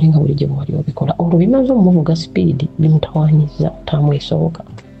okikole nga buli gye bwali obikola olwo bimaze omuvuga sipiidi bimutawaanyiza ttaamu esooka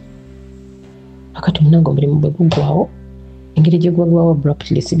akati munange omulimu bwe guggwawo engeri gye gwagwawo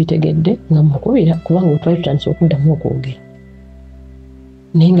abruptly sibitegedde nga mukubira kubanga twali tutandise okuddamu okwogera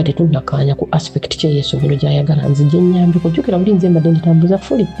naye nga tetunnakaanya ku aspect kyey'essomero gy'ayagala nzije nnyambeko jjukira buli nze mbadde nditambuza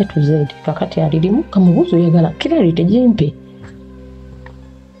fully A to Z kakati alirimu kamubuuzo oyagala kirali tegimpe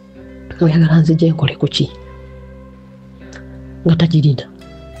oyagala nzije nkole ku ki nga tagirina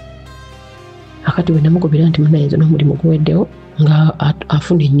akati bwe namugobera nti munayinza n'omulimu guweddewo nga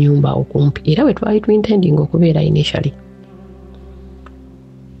afuna ennyumba okumpi era bwe twali tuintending okubeera initially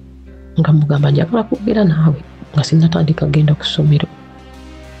nga mugamba njagala kwogera naawe nga sinnatandika kgenda ku ssomero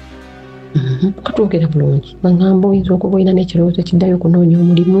katwogera bulungi ngamba oyinza okuba olina n'ekirowoozo kiddayo okunoonya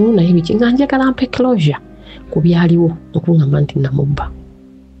omulimu naye biki nga njagala mpe closure ku byaliwo okuŋŋamba nti namubba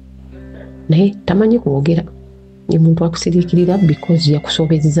naye tamanyi kwogera ye muntu akusiriikirira because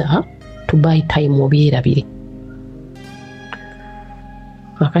yakusobezza to buy time obyerabire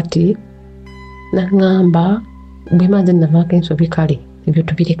akati naŋŋamba bwe maze navaako ensobi kale ebyo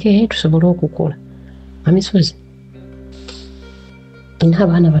tubireke tusobole okukola amisozi ina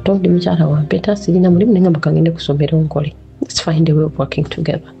abaana bato ndi mukyala wampeta sirina mulimu neŋŋamba kagende kusomera onkole. Let's find a way of working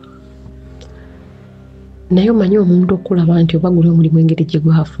together. Naye omanyi omuntu okulaba nti oba guli omulimu engeri gye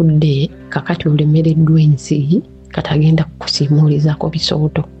gwafudde kakati olemereddwa ensi kati agenda kukusiimuulizaako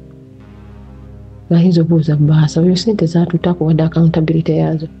bisooto ng'ayinza obuuza bbaasa byo ssente zaatuttaako wadde accountability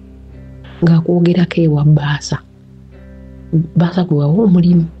yaazo ng'akwogerako ewa bbaasa gwe wawa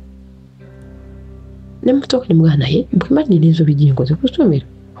omulimu ne musooka ne mugana naye bwe manyira ensobi gyenkoze ku ssomero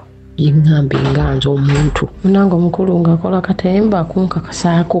yeŋŋambe nga nze omuntu munange omukulu ng'akola katemba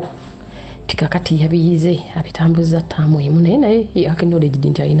akunkakasaako ti kakati yabiyize abitambuza ttaamu emu naye acknowledged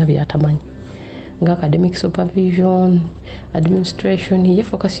nti alina byatamanyi nga academic supervision administration ye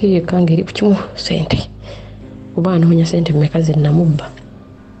focus ye yekka ng'eri ku kimu ssente oba anoonya ssente mmeka ze namubba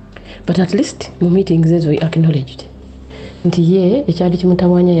but at least mu meetings ezo acknowledged nti ye ekyali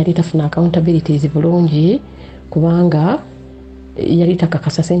kimutawaanya yali tafuna accountabilities bulungi kubanga yali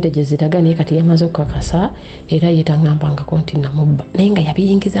takakasa ssente gye ziraga naye kati yamaze okukakasa era ye taŋŋambangako nti namubba naye nga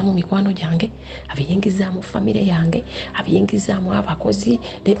yabiyingizaamu mikwano gyange abiyingizaamu famire yange abiyingizaamu abakozi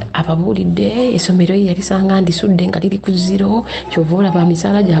ababuulidde essomero ye yalisanga ndisudde nga liri ku zero kyova olaba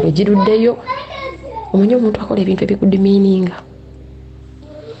misaala gyabwe giruddeyo omanyi omuntu akola ebintu ebikudimiininga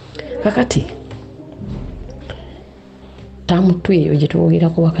kakati tamutu eyo gye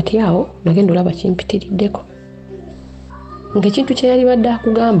tuwogerako wakati awo nagenda olaba kimpitiriddeko ng'ekintu kye yali badde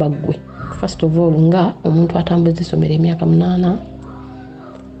akugamba ggwe first of all nga omuntu atambuza essomero emyaka 8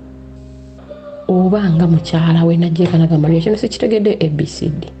 oba nga mukyala we najjeeka nagamba lyo kino sikitegedde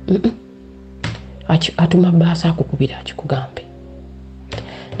abcd atuma bbaasa akukubira akikugambe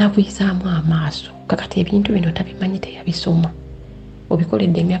nakuyisaamu amaaso kakati ebintu bino tabimanyi teyabisoma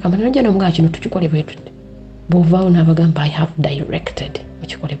obikoledde emyaka 8 nojja nomugaa kino tukikole bwe tuti bw'ovaawo n'abagamba I have directed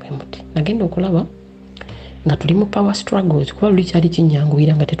mukikole bwe muti nagenda okulaba nga tuli mu power struggles kuba luli kyali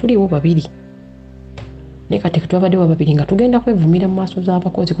kinyanguyira nga tetuliwo babiri naye kati twabaddewo babiri nga tugenda kwevumira mu maaso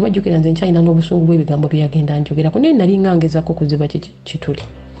z'abakozi kuba jjukira nze nkyalina n'obusungu bw'ebigambo bye yagenda njogerako naye nali ngangezako kuziba kituli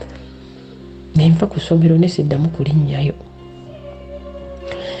ne nva ku ssomero ne siddamu kulinnyayo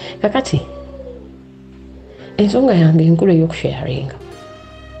kakati ensonga yange enkulu ey'okusharinga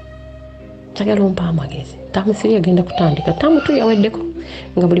kyagala ompa amagezi tamusiri agenda kutandika tamutu yaweddeko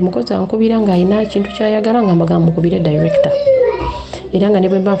nga buli mukozi ankubira ng'alina ekintu kyayagala nga mbaga mukubire director era nga ne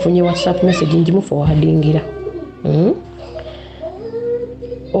bwe mba nfunye whatsapp message ngimuforwardingira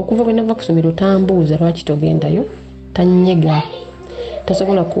okuva bwe nava ku ssomero tambuuza lwaki togendayo tanyega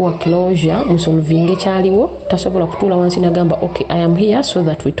tasobola kuwa closure musolvinga ekyaliwo tasobola kutuula wansi nagamba okay I am here so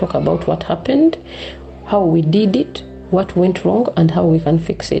that we talk about what happened how we did it what went wrong and how we can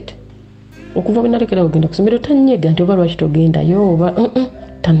fix it okuva bwe nalekera kugenda ku ssomero tanyega nti oba lwaki togendayo oba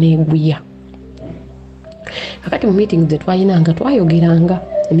taneeguya kakati mu meetings zetwayinanga twayogeranga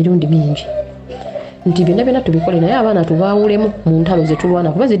emirundi mingi nti byonna tubikole naye abaana tubaawulemu mu ntalo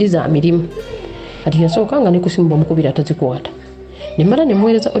zetulwana kuba ziri za mirimu kati yasooka nga ne kusimu omukubira tazikwata nemala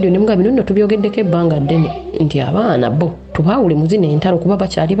nemuweereza audio nemuga bino nno tubyogeddeko ebbanga ddene nti abaana bo tubaawule mu zino entalo kuba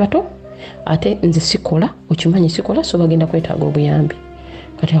bakyali bato ate nze sikola okimanyi sikola so bagenda kwetaaga obuyambi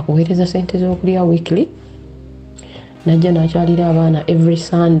kati akuweereza ssente z'okulya weekly najja nakyalira abaana every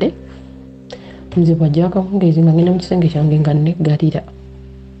Sunday nze bwajja akawungeezi nga ngenda mu kisenge kyange nga neggalira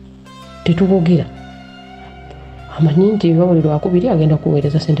tetubogera amanyi nti bawuli lwakubiri agenda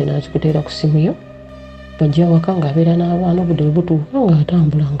kuweereza ssente nazikuteera ku simu yo bajja waka ng'abeera n'abaana obudde butuuka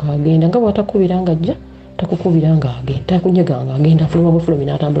ng'atambula ng'agenda nga bw'atakubira ng'ajja takukubira ng'agenda takunyega ng'agenda fuluma bufulumi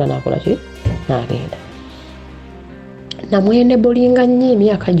n'atambula n'akola ki n'agenda namwene bolinga nnyo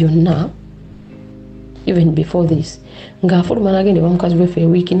emyaka gyonna even before this ng'afuluma n'agenda ewa mukazi weffe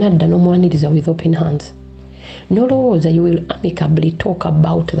ewiiki nadda n'omwaniriza with open hands nolowooza you will amicably talk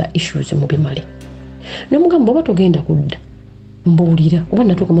about the issues mu bimale nomugamba oba togenda kudda mbuulira oba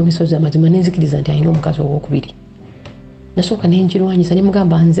natuuka mu misozi amazima nenzikiriza nti alina omukazi owokubiri nasooka nenjirwanyisa ne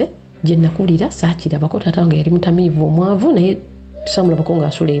mugamba nze gye nakulira saakirabako taata wange yali mutamiivu omwavu naye tusamulabako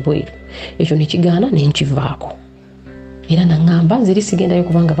ng'asula ebweru ekyo nekigaana nenkivaako era naŋŋamba nze eri sigendayo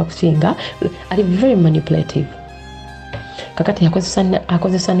kubanga bakusinga ali very manipulative kakati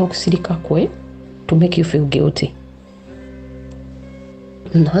akozesa n'okusirika kwe to make you feel guilty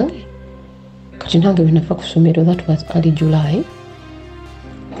nange kinange bwe nava ku ssomero, that was early July,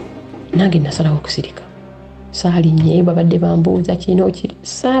 nange nasalawo okusirika. Saalinye babadde bambuuza kino kiri,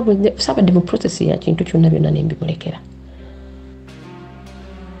 saabadde mu process ya kintu kyonna byonna ne mbimulekera.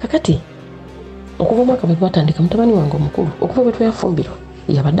 Kakati okuva omwaka bwe twatandika, mutabani wange omukulu okuva bwe tweyafumbirwa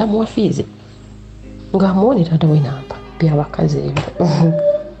yabadde amuwa fiizi ng'amuwone taata we nampa byabakazi ebyo.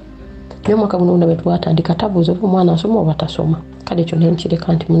 Naye omwaka guno bwe twatandika tabuuza oba omwana asoma oba tasoma, kale ekyo ne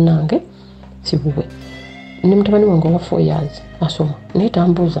nkireka nti munnange sibuwe. Ne mutabani wange owa 4 years asoma naye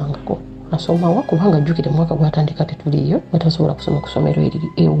tambuuzangako asoma wa, kubanga ajjukire mwaka gwatandika tetuliyo batasobola kusoma ku ssomero eriri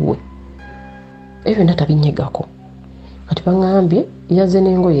ewuwe. Ebyo byonna tabinyegako. Kati baŋŋambye yazze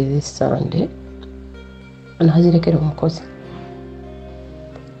n'engoye ez'Essande n'azirekera omukozi.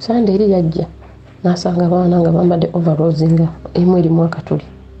 Sande eri yajja n'asanga abaana nga bambadde overalls nga emu erimu akatuli.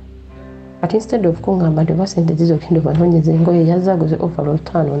 Kati instead of kuŋŋamba nti oba sente zizogenda obanoonyeza engoye, yazze aguze overall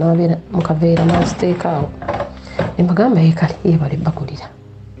 5 n'abeera mu kaveera n'aziteeka awo. Ne mbagamba ye kale yeebale bagulira.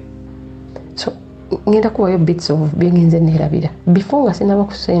 So ngenda kuwayo bits of byengenze neerabira before nga sinaba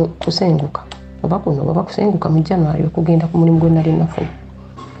kusenguka oba kuno oba kusenguka mu January okugenda ku mulimu gwe nali nafuna.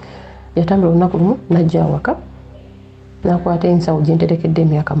 Yatambula olunaku lumu n'ajja awaka n'akwata ensawo gye nterekedde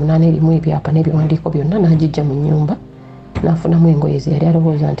emyaka 8 erimu ebyapa n'ebiwandiiko byonna n'agijja mu nnyumba n'afunamu engoye ze yali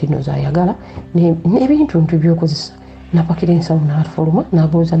alowooza nti nno zaayagala n'ebintu ntu by'okozesa. N'apakira ensawo n'afuluma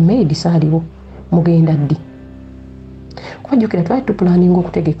n'abuuza maid saaliwo mugenda ddi. Kwajjukira twali tupulaninga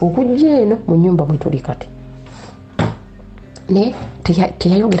okutegeka okujja eno mu nnyumba mwe tuli kati. Naye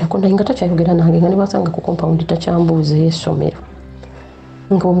teyayogerako naye nga takyayogera nange nga ne basanga ku compound takyambuuza y'essomero.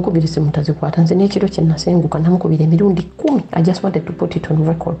 Nga omukubiri simu tazikwata. Nze n'ekiro kye nasenguka namukubira emirundi 10. I just wanted to put it on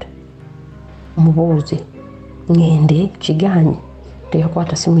record. Mubuuze ngende kigaanyi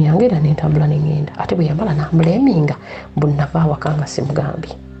teyakwata simu yange era n'entambula ne ngenda. Ate bwe yamala n'amuleminga mbu nava awaka nga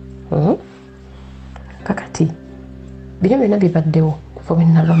simugambye. Kakati bino byonna bibaddewo kuva bwe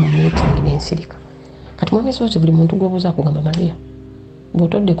nalwa mu meeting n'ensirika. Kati mwamisozi buli muntu gw'obuuza akugamba Maria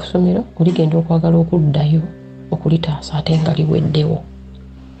bw'otodde ku ssomero oligenda okwagala okuddayo okulitaasa ate nga liweddewo.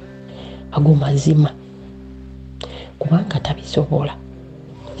 Ago mazima kubanga tabisobola.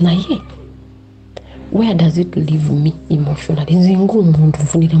 Naye where does it leave me emotionally? Nze ng'omuntu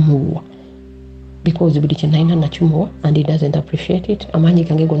nfunira muwa because buli kye nalina nakimuwa and he doesn't appreciate it. Amaanyi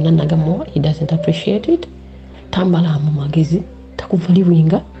gange gonna nagamuwa, he doesn't appreciate it. Tambala mu magezi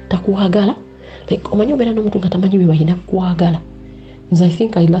takuvaliwinga takuwagala. Like omanyi obeera n'omuntu nga tamanyi bye balina kukwagala. Nze I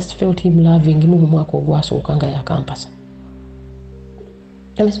think I last felt him loving mu mwaka ogwasooka nga yakampasa.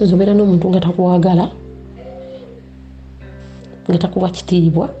 Amisozi obeera n'omuntu nga takuwagala nga takuwa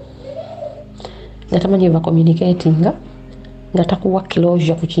kitiibwa nga tamanyi bye communicatinga nga takuwa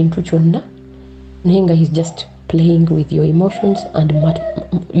closure ku kintu kyonna naye nga he's just playing with your emotions and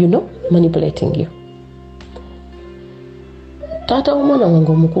manipulating you. Taata w'omwana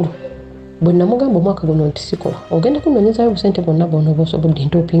wange omukulu bwe namugamba omwaka guno nti sikola ogenda kunoonyezayo obusente bwonna bw'onooba osobodde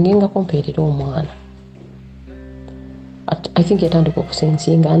nti opingenga mpeerera omwana. I think yatandika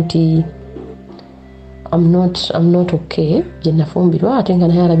okusensinga nti I'm not okay gye nafumbirwa ate nga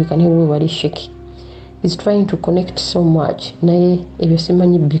naye alabika newe wali sheki. He's trying to connect so much naye ebyo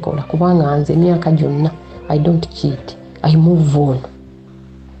simanyi bikola kubanga nze emyaka gyonna I don't cheat, I move on.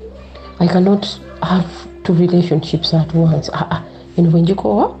 I cannot have 2 relationships at once. Eno bwe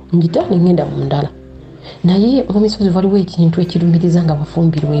njikoowa njita ne ngenda mu ndala. Naye mu misozi waliwo ekintu ekirumiriza nga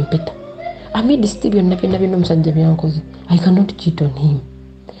bafumbirwa empeta. Amidst byonna byonna omusajja byankoze I cannot cheat on him.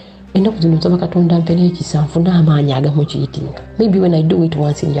 Ennaku zino nsaba Katonda ampe n'ekisa nfune amaanyi agamukiitinga. Maybe when I do it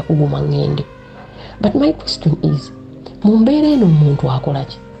once nja kuguma ngende. But my question is, mu mbeera eno omuntu akola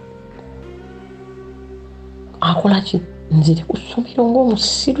ki? Akola ki? Nzire ku ssomero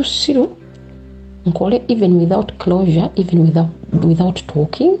ng'omusirusiru nkole even without closure, even without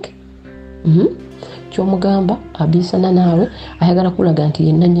talking. Kyomugamba abisana naawe ayagala kulaga nti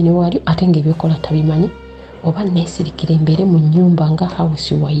yenna nnyini waali ate ng'ebyokola tabimanyi. Oba neesirikira embeere mu nnyumba nga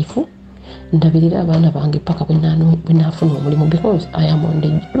housewife ndabirira abaana bange paka bwe naafuna omulimu because I am on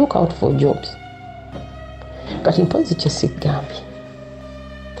the lookout for jobs. Kati mpozi kye sigambye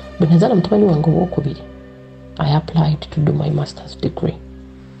bwe nazaala mutabani wange owokubiri I applied to do my master's degree.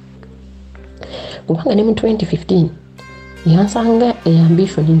 Kubanga ne mu 2015 yansanga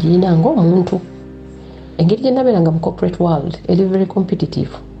ambition njirina ng'omuntu engeri gye nabeeranga mu corporate world eri very competitive.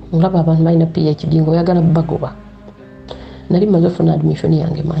 Ngulaba abantu balina PhD ng'oyagala bagoba. Nali maze ofuna admission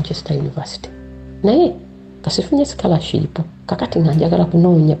yange Manchester University. Naye kasifunye scholarship kakati nga njagala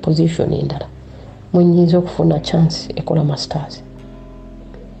kunoonya position endala mwe nnyinza okufuna chance ekola masters.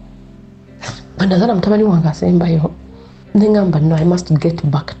 Bwe nazaala mutabani wange asembayo nengamba no, I must get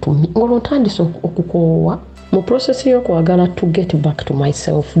back to me. Ngolo ntandise okukoowa mu process y'okwagala to get back to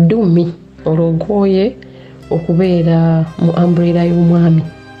myself, do me. Olwogoye okubeera mu umbrella y'omwami.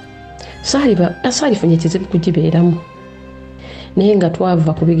 Saalifunye kizibu kugibeeramu. Naye nga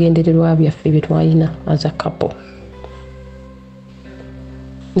twava ku bigendererwa byaffe bye twalina as a couple.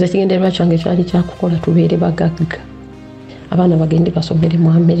 Nze kigendererwa kyange kyali kyakukola tubeere bagagga. Abaana bagende basomere mu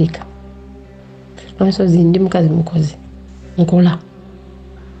America. Amisozi ndi mukazi mukozi. Nkola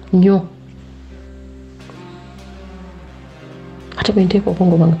nnyo. Ate bwe nteeka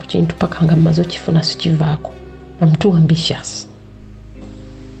obwongo bwange ku kintu paka nga mmaze okifuna sikivaako. I'm too ambitious.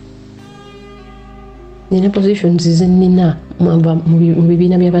 Nina positions zenina mu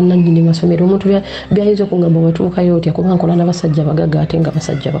bibiina bya bannannyini masomero. Omuntu byayinza okungamba watuukayo otya kuba nkola n'abasajja bagagga ate nga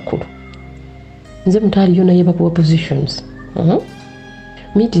basajja bakulu. Nze mutaaliyo naye bakuwa positions.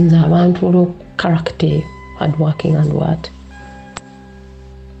 Meetings abantu olwo character, hard working and what.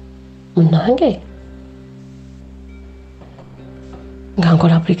 Munange nga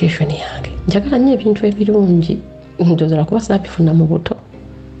nkola application yange. Njagala nnyo ebintu ebirungi. Njagala kuba saabifuna mu buto.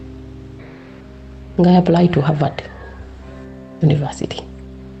 Nga apply to Harvard University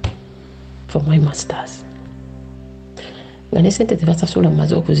for my masters. Nga ne sente zebasasula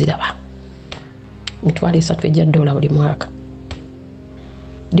mmaze okuziraba. $3,000 ejja $1 buli mwaka.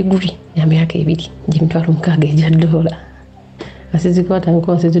 Degree ya myaka 2 $6,000 ejja $1. Asizikwata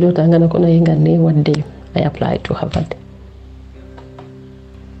nko asizirotanga nako naye nga neewaddeyo. I applied to Harvard.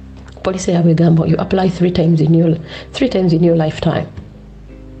 Police yawe gamba you apply 3 times in your lifetime.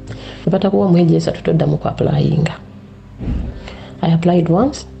 Batakuwa mwezi 3 toddamu ku applying. I applied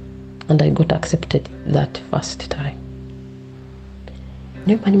once and I got accepted that first time.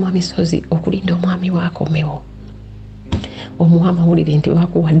 Nemanyi mwamisozi okulinda omwami waakomewo. Omuwama wulire nti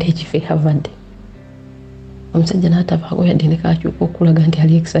bakuwadde ekifo Harvard. Omusajja n'atavaako yadde ne kakyuka okulaga nti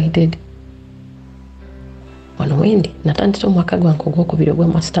ali excited. Wano wendi natandise omwaka gwange ogwokubiri ogwa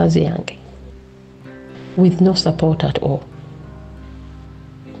masters yange with no support at all.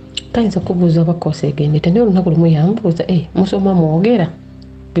 Tayinza kubuuza bakose egende naye olunaku lumu yambuuza musoma mwogera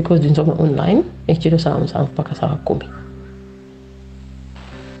because nsoma online ekiro 7 paka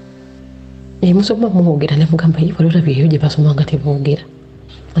 10. Musoma mwogera ne mugamba waliwo byeyo gye basoma nga teboogera.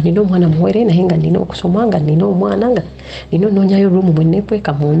 Nina omwana muwere naye nga nina okusoma nga nina omwana nga nina onoonyayo olumu mwe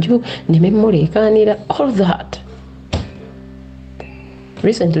nekweka mu nju ne memory ekaanira all that.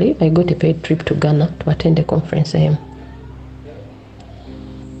 Recently I got a paid trip to Ghana to attend a conference here.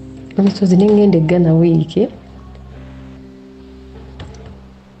 Amisozi nengende Ghana wiiki.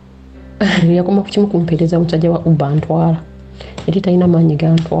 Yakoma kukimu kumpeereza omusajja wa Uber ntwala. Eri talina maanyi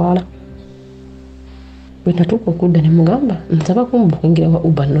gantwala. Bwe natuuka okudda ne mugamba nsaba kumbukingira wa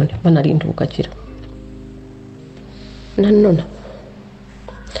Uber none banali ntuuka kiro. Nannona.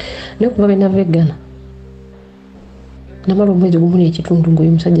 Nekuba bwe nava e Ghana. Namala omwezi gumu n'ekitundu ng'oyo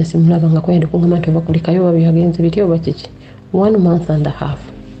omusajja simulaba nga kwayenda okungamba nti oba kulikayo oba byagenze bitya oba kiki. 1 month and a half.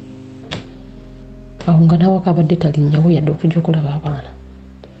 Awo nga nawe akabadde talinnyawo yadde okujja okulaba abaana.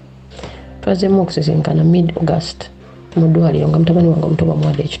 Twazeemu okusisinkana mid-August mu ddwaliro nga mutabani wange omuto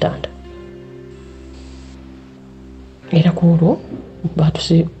bamuwadde ekitanda. Era ku olwo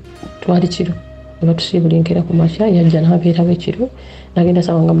twali kiro ne batusiibulinkera ku makya yajja n'abeerawo ekiro n'agenda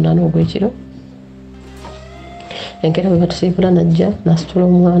ssaawa nga 8 ogw'ekiro. Enkera bwe batusiibula najja n'asitula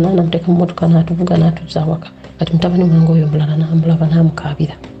omwana n'amuteeka mu mmotoka n'atuvuga n'atuzza awaka. Kati mutabani wange oyo omulala n'amulaba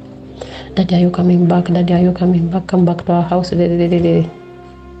n'amukaabira. Daddy, are you coming back? Daddy, are you coming back? Come back to our house.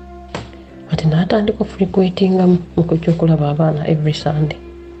 Ati n'atandika frequentinga mu kujja okulaba abaana every Sunday.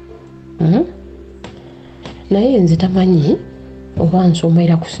 Naye nze tamanyi oba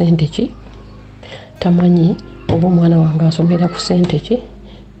nsomera ku ssente ki, tamanyi oba omwana wange asomera ku ssente ki,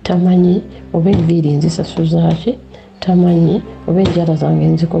 tamanyi oba enviiri nzisasuza ki, tamanyi oba enjala zange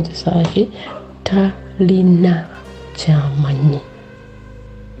nzikozesa ki, talina kyamanyi.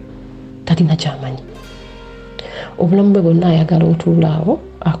 Talina kyamanyi. Obulamu bwe bwonna ayagala otuula awo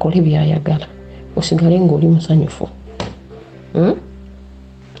akole byayagala osigale ng'oli musanyufu.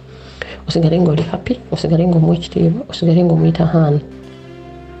 Osigale ng'oli happy, osigale ng'omuwa ekitiibwa, osigale ng'omuyita haani.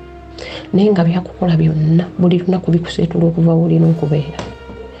 Naye nga byakukola byonna buli lunaku bikuseetula okuva wulina okubeera.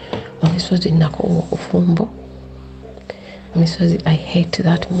 Amisozi nakoowa okufumbo. Amisozi, I hate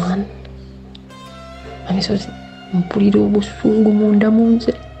that man. Amisozi mpulira obusungu munda mu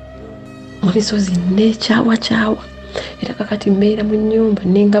nze. Amisozi neekyawa. Era kakati mbeera mu nnyumba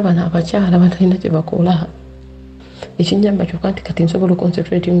nengaba n'abakyala batalina kye bakola. Ekinyamba kyokka nti kati nsobola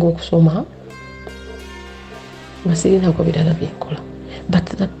concentrating okusoma nga sirinaako birala byenkola. But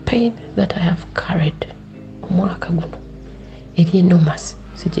the pain that I have carried omwaka guno eri enormous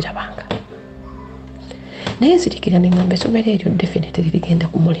sigirabanga naye nzirikira neŋŋamba essomero eryo definitely ligenda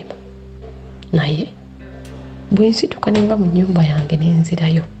ku mulimu naye bwe nsituka ne nva mu nnyumba yange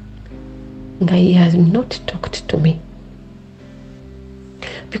n'enzirayo nga he has not talked to me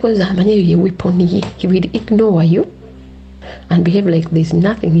because amanyi eyo ye weapon ye he will ignore you and behave like there's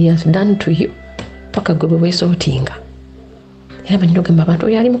nothing he has done to you paka gwe bwe weesootinga era manyi nogamba abantu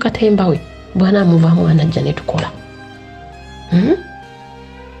oyo ali mu katemba we bw'anaamuvaamu anajja ne tukola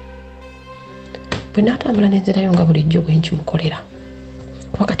bwe naatambula n'enzirayo nga bulijjo bwe nkimukolera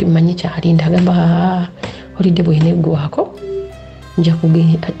wakati mmanyi kyalinda agamba olidde bweneggwako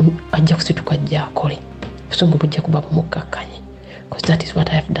ajja kusituka ajja akole obusungu bujja kuba bumukkakkanye because that is what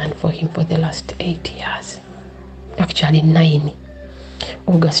I have done for him for the last 8 years actually 9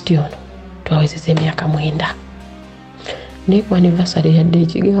 August ono twawezeza emyaka 9 naye ku anniversary yadde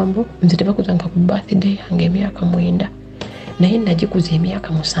ekigambo nze tebakuzanga ku birthday yange emyaka 9 naye nagikuza emyaka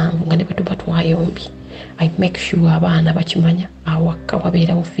 7 nga ne bwe tuba twayombi I make sure abaana bakimanya awaka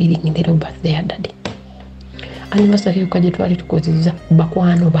wabeerawo feeling ndero birthday ya daddy anniversary yuka gye twali tukozeza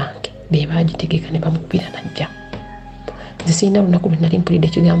bakwano bange be baagitegeka ne bamukubira najja nze sirina lunaku lwe nali mpulidde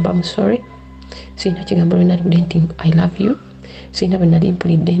ekigambo I'm sorry sirina kigambo lwe nali mpulidde nti I love you sirina bwe nali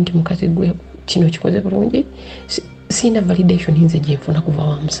mpulidde nti mukazi gwe kino kikoze bulungi sirina validation nze gye nfuna kuva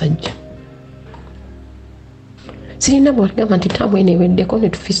wa musajja sirina bw'aligamba nti taamu eno eweddeko ne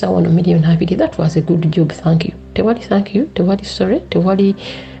tufisa wano $2,000,000 that was a good job thank you tewali sorry tewali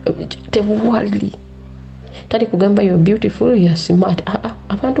tali kugamba you're beautiful you're smart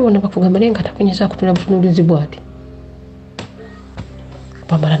abantu bonna bakugamba naye nga takunyeza kutuna butunuulizi bwati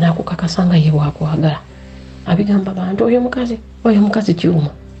bamala n'akukakasanga ye bwakwagala abigamba bantu oyo mukazi kyuma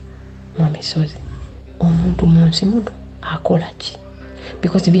mamisozi omuntu mu nsi muno akola ki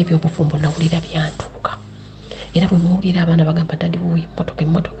because byebyo obufumbo nawulira byantuuka era bwe muwulira abaana bagamba dadi wuuyi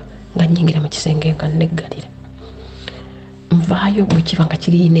emmotoka nga nnyingira mu kisenge nga neggalira nvaayo bwe kiba nga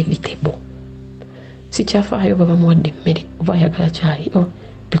kiri inevitable sikyafaayo bwe bamuwadde emmere oba ayagala kyayi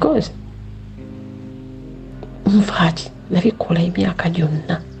because nvaaki nabikola emyaka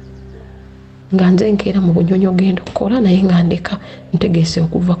gyonna nga nze nkeera mu bunyonyo genda okukola naye nga ndeka ntegeese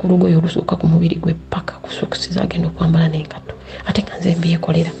okuva ku lugoye olusukka ku mubiri gwe paka ku sokisi zagenda okwambala n'engatto ate nga nze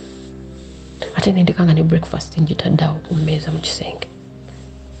mbyekolera ate nendekanga ne breakfast njitaddeawo ku mmeeza mu kisenge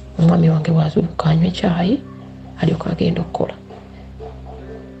omwami wange bwazuuka anywa ekyayi alyoka agenda okukola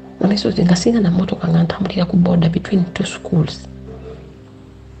amisozi nga singa na mmotoka nga ntambulira ku border between 2 schools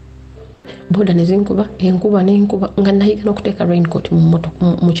border nezinkuba enkuba nga nayiga n'okuteeka raincoat mu mmotoka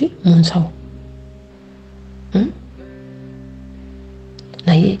mu nsawo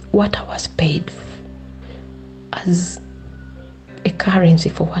naye what I was paid as a currency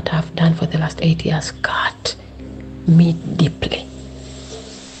for what I've done for the last 8 years cut me deeply.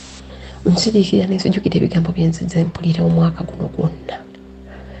 Nsirikira n'ensijjukira ebigambo bye nzize mpulira omwaka guno gwonna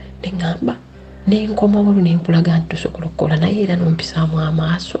ne ŋŋamba ne nkomawo ne nkulaga nti tusobola okukola naye era n'ompisaamu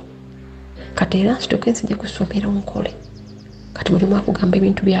amaaso kati era nsitoke nzija kusomera onkole kati buli mwaka kugamba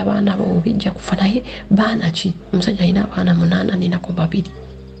ebintu by'abaana bo bijja kufa naye baana ki omusajja alina abaana 8 ninako 2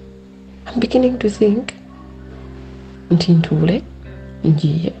 I'm beginning to think nti ntuule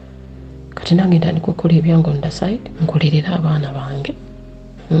njiye kati nange ntandika okukola ebyange on the side nkolerera abaana bange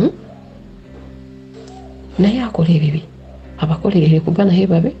naye akola ebibi abakolerere kuba naye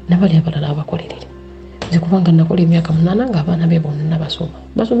babe nabali abalala abakolerere nze kubanga nakola emyaka 8 ng'abaana be bonna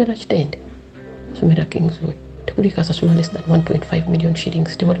basomera Kitende basomera Kingsway tekuli kasasula less than 1.5 million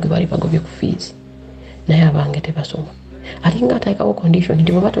shillings tewali gwe bali bagobye ku fees naye abange tebasoma alinga ataikawo condition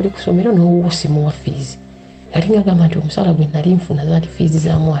nti bwe batoli kusomera n'owosimuwa fees alinga gamba nti omusaala gwe nali nfuna zaali fees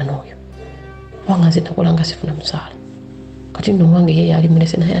za mwana oyo wanga nze nakola nga sifuna musaala kati nno wange ye yali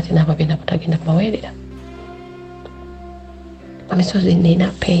mulese naye ate n'ababe nabo tagenda kubaweerera amisozi nina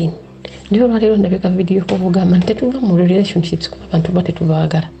pain naye olwaleero ndabika vidiyo okugamba nti tetuva mu relationships kuba abantu ba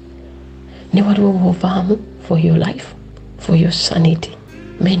tetubaagala ne waliwo bw'ovaamu for your life for your sanity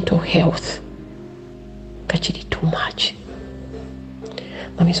mental health kachiri too much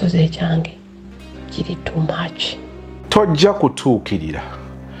amisozi ekyange kiri too much tojja kutuukirira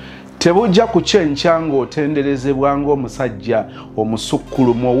tebujja kukyenkya ng'otenderezebwa ng'omusajja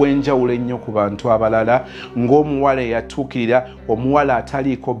omusukkulumu ow'enjawulo ennyo ku bantu abalala ng'omuwala eyatuukirira omuwala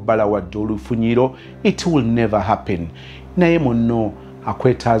ataliiko bbala wadde olufunyiro it will never happen naye munno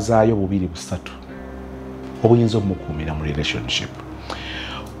akwetaazaayo 2-3 obuyinza omukuumira mu relationship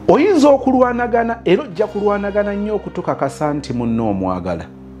oyinza okulwanagana era ojja kulwanagana nnyo okutukakasa nti munno omwagala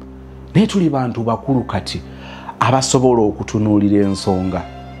naye tuli bantu bakulu kati abasobola okutunuulira ensonga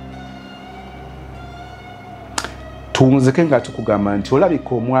tunzike nga tukugamba nti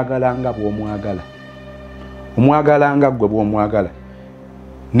olabika omwagalanga bw'omwagala omwagalanga gwe bw'omwagala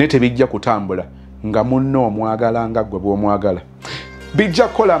ne tebijja kutambula nga munno omwagalanga gwe bw'omwagala bijja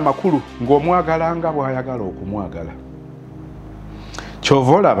kukola amakulu ng'omwagalanga bw'ayagala okumwagala.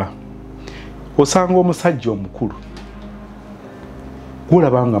 Kyova olaba osanga omusajja omukulu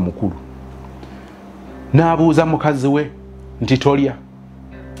gulaba nga mukulu n'abuuza mukazi we nti tolya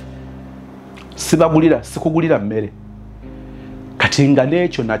sikugulira mmere kati nga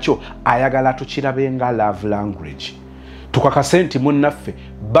n'ekyo nakyo ayagala tukirabe nga love language tukakase nti munnaffe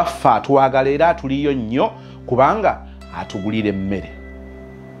baffe atwagala era atuliyo nnyo kubanga atugulira emmere.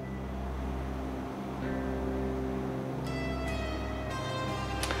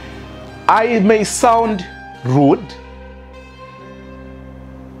 I may sound rude,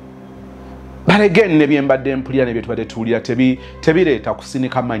 but again nebye mbadde mpulira nebye tubadde tuwulira tebireeta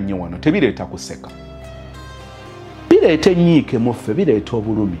kusinika mannyo wano, tebireeta kuseka, bireeta ennyiike muffe, bireeta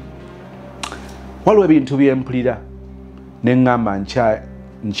obulumi. Waliwo ebintu bye mpulira ne ŋŋamba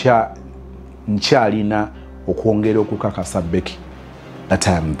nkyalina okwongera okukakasa Becky that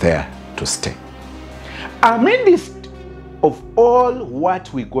I am there to stay. Amidst of all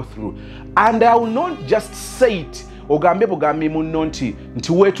what we go through, and I will not just say it ogambe bugambi munno nti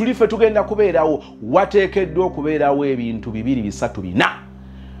wetulife tugenda kubeerawo, wateekeddwa okubeerawo ebintu 2 3 4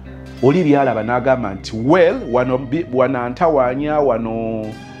 oli byalaba n'agamba nti well wano antawaanya wano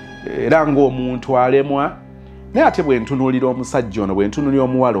era ng'omuntu alemwa naye ate bwe ntunuulira omusajja ono bwe ntunuulira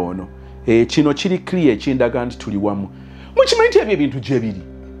omuwala ono kino kiri clear ekindaga nti tuli wamu. Mukimanyi nti ebyo ebintu gye biri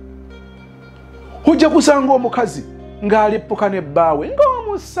ojja kusanga omukazi ng'alippuka ne bbaawe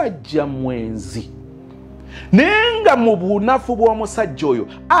ng'omusajja mwenzi naye nga mu bunafu bw'omusajja oyo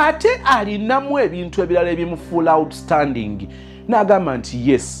ate alinamu ebintu ebirala ebimufuula outstanding n'agamba nti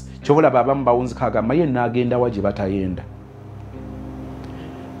yes kyobulaba abamu bawunzika agamba ye n'agenda wa gye batayenda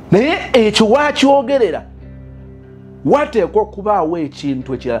naye ekyo wakyogerera wateekwa okubaawo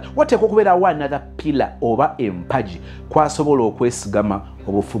ekintu ekirala, wateekwa okubeerawo another pillar oba empagi kwasobola okwesigama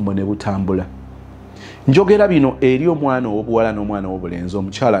obufumbo ne butambula. Njogera bino eri omwana ow'obuwala n'omwana ow'obulenzi,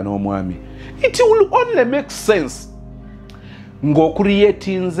 omukyala n'omwami. It will only make sense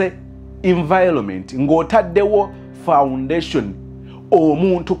ng'okureatinze environment, ng'otaddewo foundation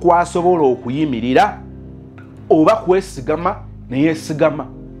omuntu kwasobola okuyimirira oba kwesigama ne yeesigama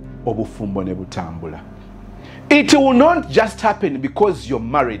obufumbo ne butambula. It will not just happen because you're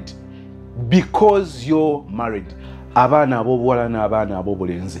married. Abaana ab'obuwala n'abaana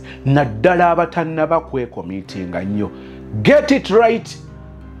ab'obulenzi naddala abatannaba kwekomitinga nnyo, get it right.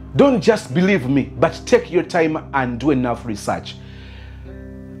 Don't just believe me, but take your time and do enough research.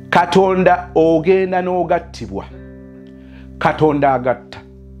 Katonda ogenda n'ogattibwa, Katonda agatta,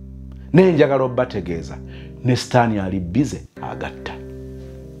 n'enjagala obbategeeza ne sitaani ali bize agatta.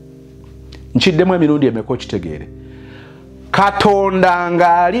 Nkiddemu emirundi emeka okitegeere. Katonda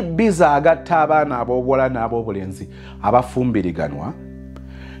ng'ali bize agatta abaana ab'obuwala n'ab'obulenzi abafumbiriganwa,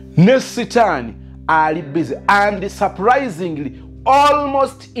 ne sitaani ali bize, and surprisingly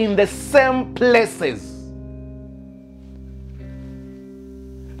almost in the same places.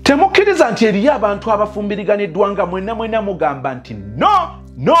 Temukkiriza nti eriyo abantu abafumbiriganiddwa nga mwenna mugamba nti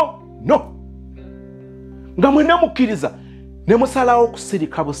no nga mwenna mukkiriza ne musalawo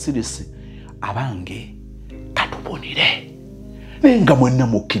okusirika busirisi abange katubonire, naye nga mwenna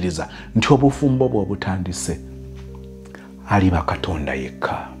mukkiriza nti obufumbo bw'obutandise aliba Katonda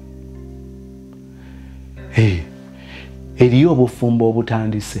yekka. Eriyo obufumbo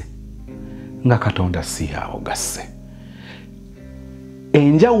obutandise nga Katonda si yawo gasse.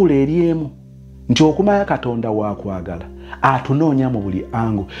 Enjawulo eriemu nti okumanya Katonda waakwagala atunoonya mu buli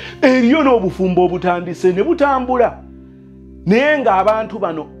ango. Eriyo n'obufumbo obutandise ne butambula naye ng'abantu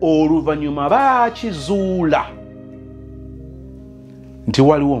bano oluvannyuma baakizuula nti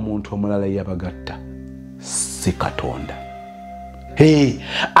waliwo omuntu omulala yabagatta, si Katonda.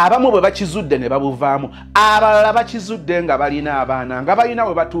 Abamu bwe bakizudde ne babuvaamu, abalala bakizudde nga balina abaana, nga balina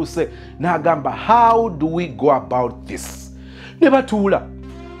we batuuse, n'agamba how do we go about this? Ne batuula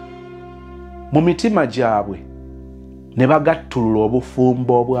mu mitima gyabwe ne bagattulula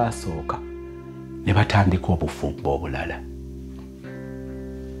obufumbo obwasooka ne batandika obufumbo obulala.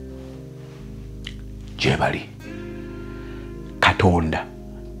 Gye bali Katonda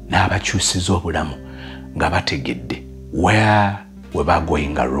n'abakyusiza obulamu nga bategedde where we are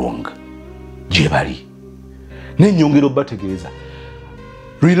going wrong. Gye bali n'ennyongera obbategeeza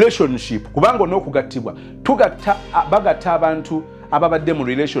relationship, kubanga n'okugattibwa bagatta abantu ababadde mu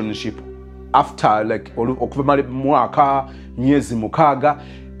relationship after like okuva mwaka myezi mukaaga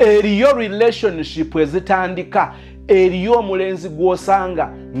eriyo relationship ezitandika eriyo omulenzi gwosanga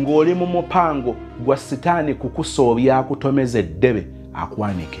ng'oli mu mupango gwa sitaani kukusoobya akutomeza eddebe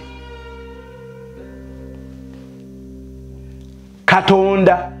akwanike.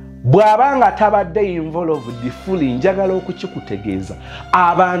 Katonda bw'abanga tabadde involved fully, njagala okukikutegeeza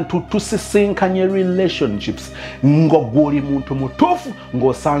abantu tusisinkanye relationships ng'ogw'oli muntu mutuufu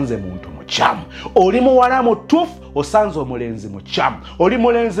ng'osanze muntu mukyamu, oli muwala mutuufu osanze omulenzi mukyamu, oli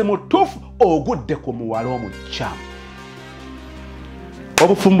mulenzi mutuufu ogudde ku muwala omukyamu.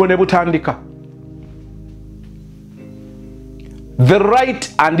 Obufumbo ne butandika. The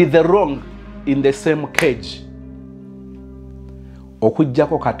right and the wrong in the same cage.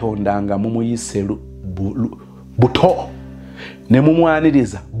 Okujjako Katonda nga mumuyise buto ne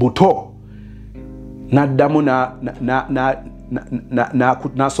mumwaniriza buto n'addamu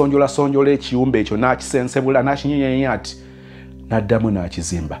n'asonjola ekiyumba ekyo n'akisensebula n'akinyenyenya ati n'addamu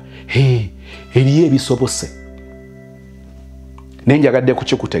n'akizimba. Eriyo ebisobose. Naye njagadde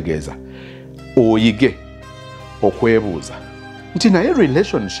kukikutegeeza oyige okwebuuza nti naye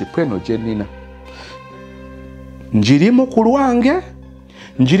relationship eno gye nnina njirimu ku lwange,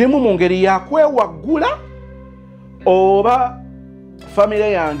 njirimu mu ngeri ya kwewaggula, oba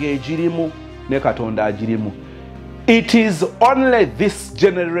famire yange egirimu ne Katonda agirimu. It is only this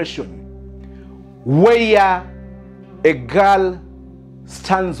generation where a girl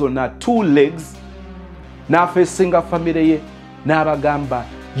stands on her two legs n'afeesinga famire ye n'abagamba,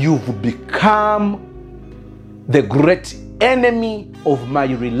 you've become the great enemy of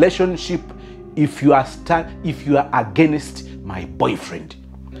my relationship if you are against my boyfriend.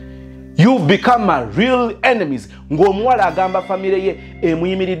 You've become my real enemies. Ng'omuwala agamba famire ye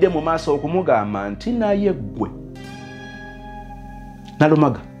emuyimiridde mu maaso okumugamba nti naye ggwe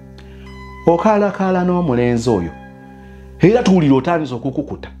nalumaga okaalakaala n'omulenzi oyo era tuwulira otandise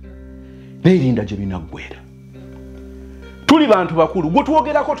okukukuta n'erinda gye binaggwera. Tuli bantu bakulu, gwe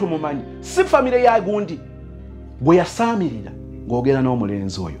twogerako tumumanyi, si famire ya gundi gwe yasaamirira ng'ogera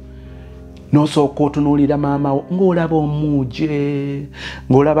n'omulenzi oyo. N'osooka otunuulira maama wo ng'olaba omuuje,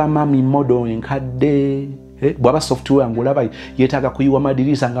 ng'olaba mami modo enkadde, bw'aba software ng'olaba yeetaaga kuyiwa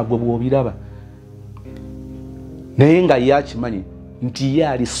madirisa nga gwe bw'obiraba. Naye nga ye akimanyi nti ye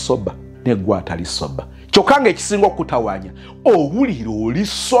ali soba ne gwe atali soba. Kyokka ng'ekisinga okutawaanya owulira oli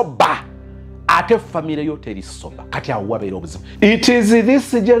soba ate famire yo teri soba. Kati awo wabeera obuzibu. It is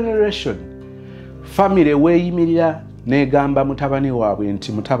this generation famire weeyimirira n'egamba mutabani waabwe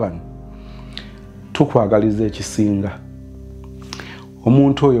nti mutabani tukwagaliza ekisinga,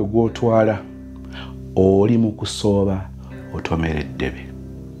 omuntu oyo gw'otwala oli mu kusooba otomera eddebe.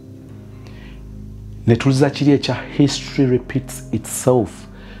 Ne tuliza kiri ekya history repeats itself.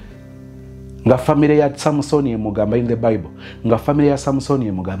 Nga famire ya Samusoni emugamba in the Bible, nga famire ya Samusoni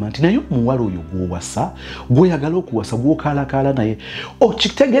emugamba nti naye omuwala oyo gw'owasa, gw'oyagala okuwasa, gw'okaalakaala naye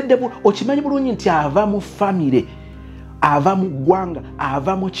okitegedde, okimanyi bulungi nti ava mu famire, ava mu ggwanga,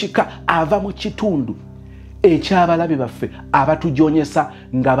 ava mu kika, ava mu kitundu eky'abalabe baffe abatujonyesa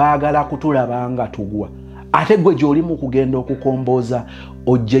nga baagala kutulaba nga tugwa. Ate gwe gy'oli mu kugenda okukombooza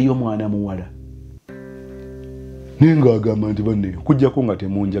oggyeyo mwana muwala. Naye ng'agamba nti banne kujjako nga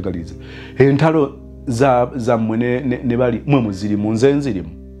temunjagaliza. Entalo zammwe ne bali mwe muzirimu, nze nzirimu.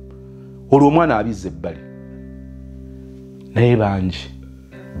 Olwo omwana abizza ebbali. Naye bangi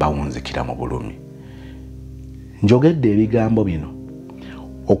bawunzikira mu bulumi. Njogedde ebigambo bino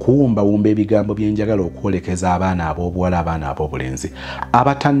okuwumbawumba ebigambo byenjagala okwolekeza abaana ab'obuwala, abaana ab'obulenzi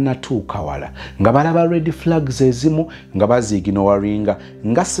abatannatuuka wala, nga balaba red flags ezimu nga baziiginowaringa,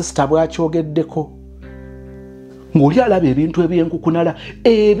 nga sister bw'akyogeddeko. Ng'oli alaba ebintu eby'enkukunala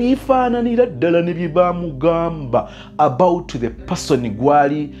ebifaananira ddala ne bye bamugamba about the person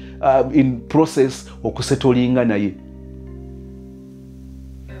gwali in process okusetolinga naye.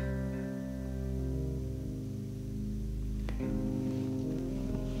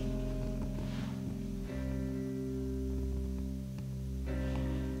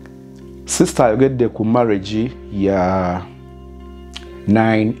 Sister ayogedde ku marriage ya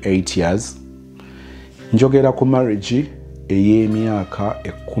 9-8 years. Njogera ku marriage ey'emyaka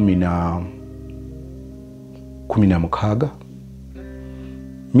 16.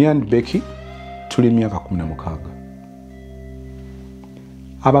 Me and Becky tuli myaka 16.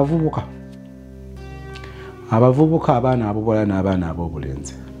 Abavubuka abaana ab'obuwala n'abaana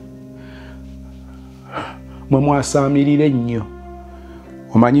ab'obulenzi, mwe mwasaamirire nnyo.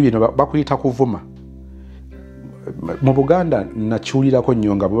 Omanyi bino bakuyita kuvuma. mu Buganda nakiwulirako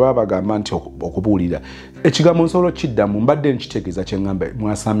nnyo nga bwe baba bagamba nti okubuulira ekigambo nsolo kiddamu mbadde nkitegeeza kye ŋŋamba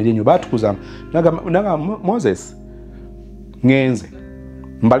mwasaamire nnyo baatukuza nagamba Moses ŋŋenze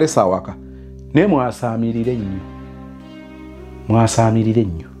mbalesa awaka naye mwasaamirire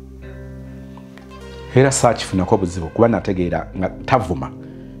nnyo era saakifunako buzibu kuba nategeera nga tavuma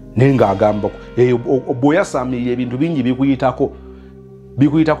naye ng'agamba bw'oyasaamirira ebintu bingi bikuyitako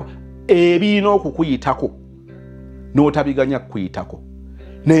ebirina okukuyitako n'otabiganya kukuyitako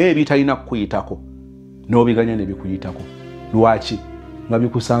naye ebitalina kukuyitako n'obiganya ne bikuyitako lwaki nga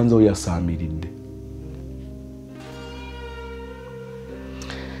bikusanze oyasaamiridde.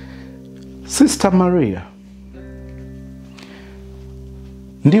 Sister Maria,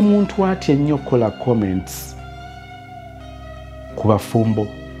 ndi muntu atya ennyo okukola comments ku bafumbo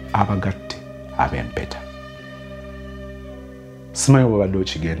abagatte ab'empeta. Simanyi bwe badde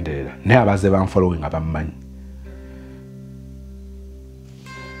okigenderera naye abaze banfollowing nga bammanyi.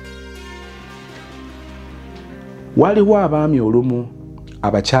 Waliwo abaami olumu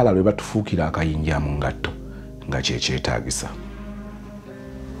abakyala lwe batufuukira akayinja mu ngatto nga kyekyetaagisa.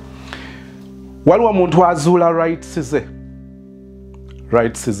 Waliwo omuntu azuula rights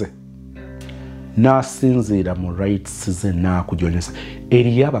ze n'asinziira mu rights ze n'akujonyesa.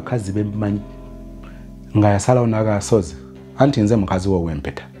 Eriyo abakazi bemmanyi nga yasalawo n'agasozi anti nze mukazi we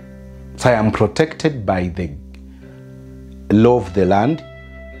ow'empeta. So I am protected by the law of the land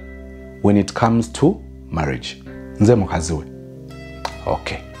when it comes to marriage. Nze mukazi we.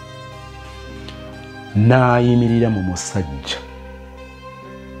 Okay. N'ayimirira mu musajja.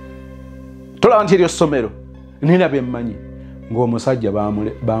 Tolaba nti eryo ssomero nina bemmanyi ng'omusajja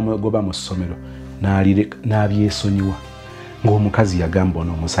bamugoba mu ssomero n'abyesonyiwa ng'omukazi yagamba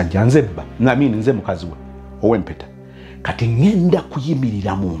ono omusajja nze bba namini nze mukazi we ow'empeta kati ngenda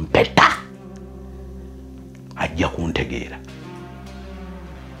kuyimirira mu mpeta ajja kuntegeera.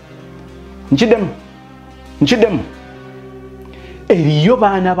 Nkiddemu eriyo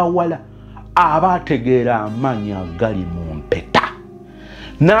baana bawala abategeera amannya agali mu mpeta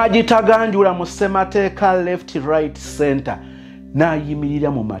n'agitaganjula mu ssemateeka left right center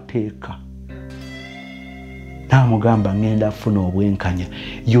n'ayimirira mu mateeka n'amugamba ngenda afuna obwenkanya.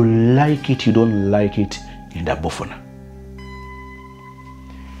 You like it, you don't like it, ngenda bufuna.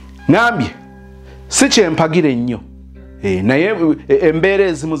 Ngambye si kyempagire nnyo naye embeera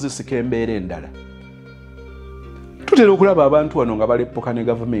ezimu zisika embeera endala. Tutera okulaba abantu wano nga baleppoka ne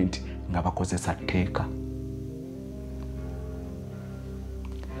gavumenti nga bakozesa tteeka.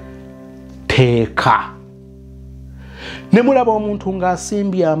 Ne mulaba omuntu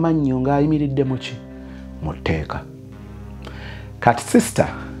ng'asimbye amannyo ng'ayimiridde mu ki? Mu tteeka. Kati sister,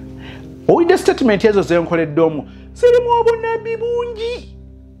 owulidde statement ezo ze nkoledde omu zirimu obunabbi bungi.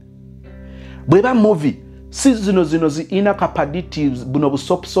 Bweba movie si zino zi inner capabilities buno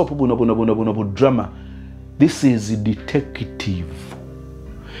busop buno budrama. This is detective.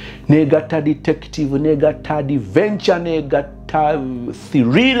 Negatta detective, negatta adventure, negatta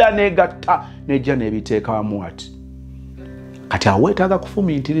thriller, negatta neja nebiteeka wamu ati. Kati aweetaaga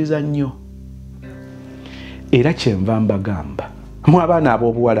kufumiitiriza nnyo. Era kyenva mbagamba mu abaana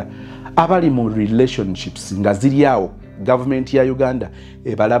ab'obuwala abali mu relationships nga ziri awo gavumenti ya Uganda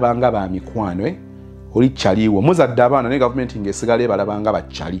ebalabanga ba mikwano oli kyaliwo muzadde abaana ne gavumenti ng'esigala ebalabanga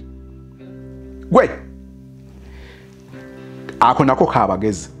bakyali. Gwe ako nako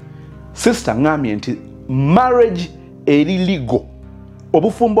kaabagezi. Sister ngambye nti marriage eri legal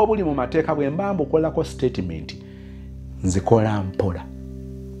obufumbo obuli mu mateeka bwe mbamba okolako statement nzikola mpola.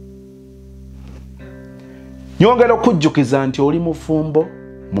 Nyongera okujjukiza nti oli mufumbo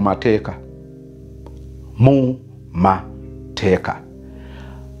mu mateeka.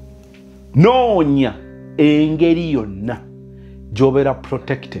 Noonya engeri yonna gy'obeera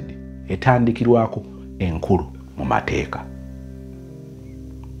protected etandikirwako enkulu mu mateeka.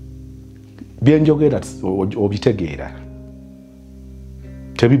 Byenjogera obitegeera.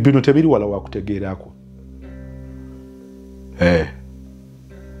 Bino tebiri wala wa kutegeerako.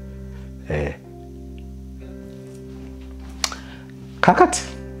 Kakati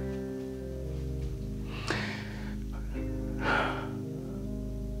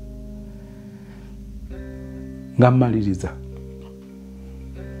ngammaliriza.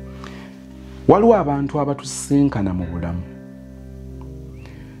 Waliwo abantu abatusinkana mu bulamu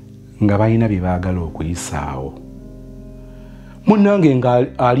nga balina bye baagala okuyisaawo. Munnange nga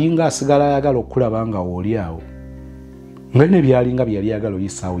alinga asigala ayagala okulaba nga oli awo nga ne byalinga bye yali ayagala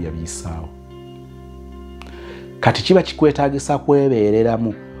oyisaawo yabiyisaawo. Kati kiba kikwetaagisa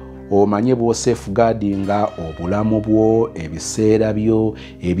kwebeereramu omanye bw'osafeguardinga obulamu bwo, ebiseera byo,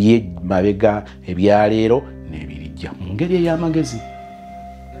 eby'emabega, ebyaleero n'ebiri bijja mu ngeri ey'amagezi.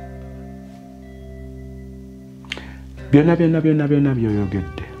 Byonna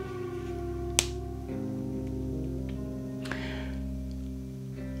by'oyogedde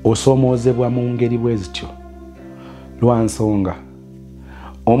osoomoozebwa mu ngeri bwe zityo lwa nsonga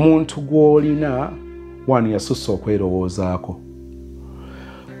omuntu gw'olina wano yasussa okwerowoozaako.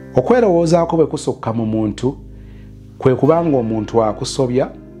 Okwerowoozaako bwe kusukka mu muntu kwe kubanga omuntu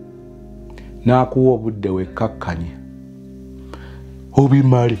akusobya n'akuwa obudde wekkakkanye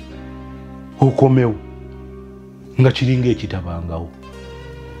obimale okomewo nga kiringa ekitabangawo.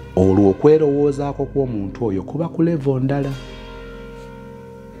 Olwo okwerowoozaako kw'omuntu oyo kuba ku levo ndala.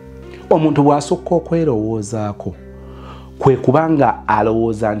 Omuntu bw'asukka okwerowoozaako kwe kubanga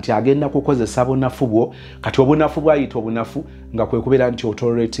alowooza nti agenda kukozesa bunafu bwo, kati obunafu bw'ayita obunafu nga kwe kubeera nti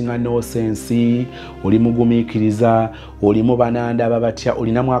otoleratinga nosensi, oli mugumiikiriza, olimu banandaba batya,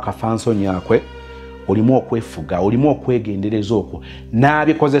 olinamu akafansonyi akwe, olimu okwefuga, olimu okwegendereza okwo,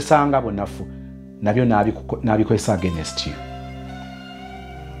 n'abikozesanga bunafu nabyo n'abikozesa against you.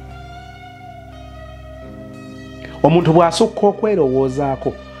 Omuntu bw'asukka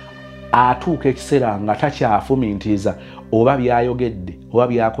okwerowoozaako atuuka ekiseera nga takyafumintiriza oba byayogedde oba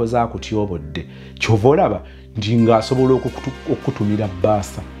byakoze akutyobodde, kyova olaba nti ng'asobola okukutumira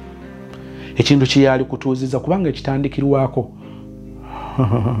bbaasa ekintu kye yali kutuuziza kubanga ekitandikirwako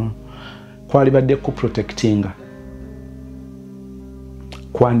kwandibadde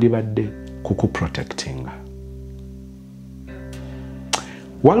kukuprotectinga.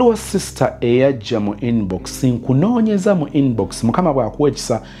 Waliwo sister eyajja mu inbox nkunoonyeza mu inbox, mukama bw'akuwa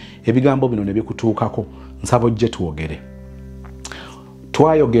ekisa ebigambo bino ne bikutuukako nsaba ojje twogere.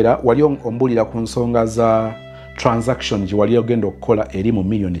 Twayogera wali ombulira ku nsonga za transaction gye wali ogenda okukola eri mu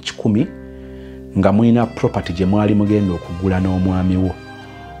million 10 nga mulina property gye mwali mugenda okugula n'omwami wo,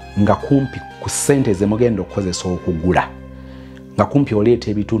 nga kumpi ku ssente ze mugenda okukozesa okugula nga kumpi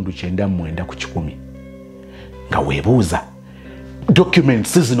oleeta ebitundu 99 ku 10 nga weebuuza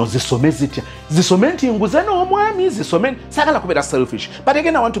documents zino zisome zitya, zisome nti nguze n'omwami, zisome saagala kubeera selfish, but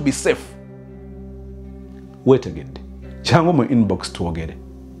again I want to be safe. Weetegedde kyangu mu inbox twogere.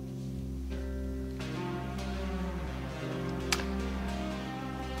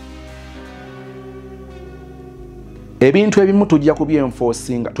 Ebintu ebimu tujja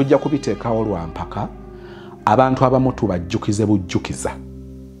kubyenforcinga, tujja kubiteekawo lwa mpaka, abantu abamu tubajjukize bujjukiza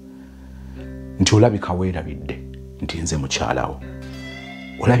nti olabika weerabidde nti nze mukyalawo,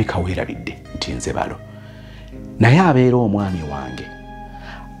 olabika weerabidde nti nze balo, naye abeera omwami wange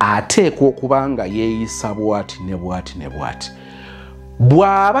ateekwa okuba nga yeeyisa bw'ati ne bw'ati ne bw'ati.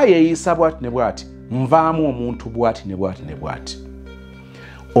 Bw'aba yeeyisa bw'ati ne bw'ati, nvaamu omuntu bw'ati ne bw'ati ne bw'ati.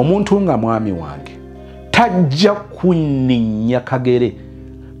 Omuntu nga mwami wange tajja kunninnya kagere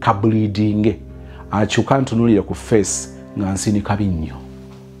ka bleeding akyuka ntunulire ku face nga nsinika binnyo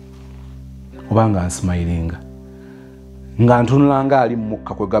oba nga nsmilinga nga ntunula nga ali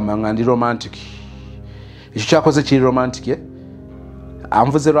mukka kwegamba nga ndi romantic. Ekyo kyakoze kiri romantic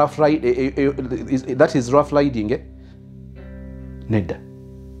anvuze rough ride, that is rough riding nedda.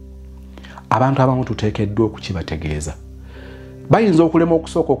 Abantu abamu tuteekeddwa okukibategeeza. Bayinza okulema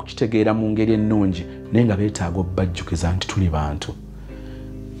okusooka okukitegeera mu ngeri ennungi naye nga beetaaga obbajjukiza nti tuli bantu,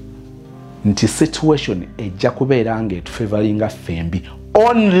 nti situation ejja kubeera nga etufavoringa ffembi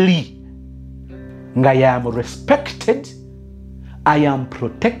only nga I am respected, I am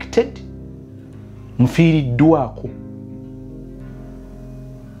protected, nfiiriddwako.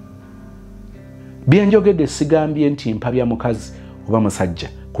 Byenjogedde sigambye nti mpabya mukazi oba musajja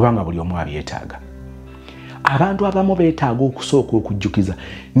kubanga buli omu abyetaaga. Abantu abamu beetaaga okusooka okujjukiza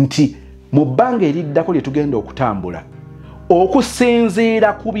nti mu bbanga eriddako lye tugenda okutambula,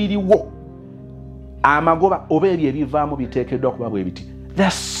 okusinziira ku biriwo amagoba oba ebyo ebivaamu biteekeddwa kuba bwe biti.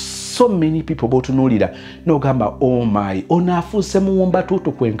 There's so many people botunuulira n'ogamba oh my, onaafuuse muwumba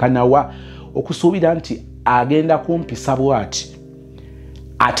tuutu kwenkanawa okusuubira nti agenda kumpisa bw'ati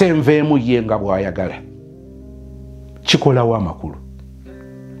ate nveemu ye nga bw'ayagala. Kikolawo amakulu.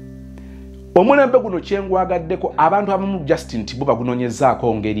 Omulembe guno kyengwagaddeko abantu abamu just nti bo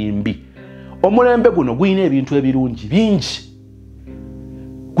bagunoonyezaako ngeri mbi. Omulembe guno guyina ebintu ebirungi bingi.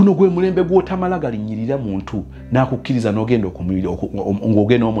 Guno gwe mulembe gw'otamala galinnyirira muntu n'akukkiriza n'ogenda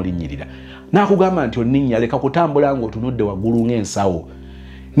ng'ogenda omulinnyirira n'akugamba nti onninnya leka kutambula ng'otunudde waggulu ng'ensawo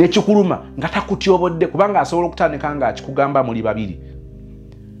n'ekikuluma nga takutyobodde kubanga asobola okutandika nga akikugamba muli babiri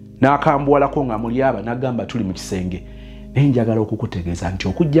n'akambuwalako nga muli aba n'agamba tuli mu kisenge. Naye njagala okukutegeeza nti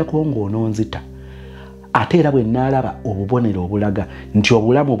okuggyako ng'onoonzita ate era bwe nnaalaba obubonero obulaga nti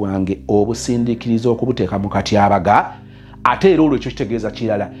obulamu bwange obusindiikiriza okubuteeka mu katyabaga, ate era olwo ekyo kitegeeza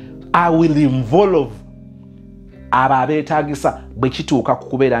kirala I will involve aba abeetagisa bwe kituuka ku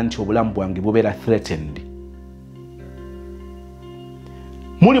kubeera nti obulamu bwange bubeera threatened.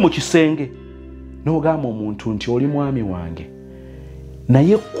 Muli mu kisenge n'ogamba omuntu nti oli mwami wange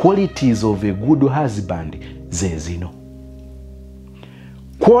naye qualities of a good husband ze zino,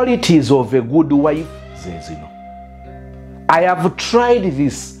 qualities of a good wife ze zino. I have tried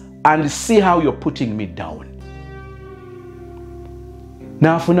this and see how you're putting me down.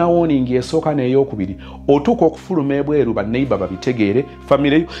 Naafuna warning esooka n'eyokubiri otuuka okufuluma ebweru banneiba babitegeere,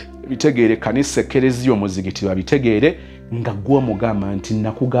 famire bitegeere, kanisa ekereziya omuzigiti babitegeere, nga gwe omugamba nti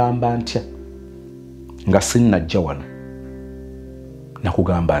nakugamba ntya nga sinnajja wano,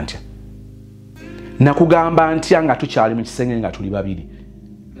 nakugamba ntya, nakugamba ntya nga tukyali mu kisenge nga tuli babiri.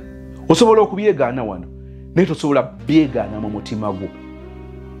 Osobola okubyegaana wano naye tosobola byegaana mu mutima gwo.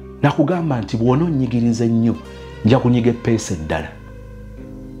 Nakugamba nti bw'onoonyigiriza ennyo nja kunyiga eppeesa eddala.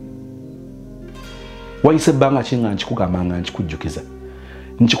 Wayise ebbanga ki nga nkikugamba nga nkikujjukiza?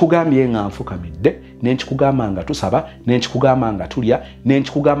 Nkikugambye nga nfukamidde, ne nkikugamba nga tusaba, ne nkikugamba nga tulya, ne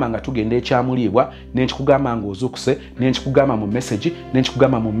nkikugamba nga tugenda ekyamuliibwa, ne nkikugamba nga ozukuse, ne nkikugamba mu message, ne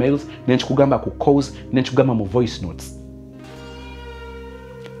nkikugamba mu mails, ne nkikugamba ku calls, ne nkikugamba mu voice notes.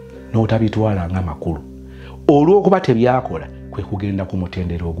 N'otabitwala nga makulu. Olw'okuba tebyakola kwe kugenda ku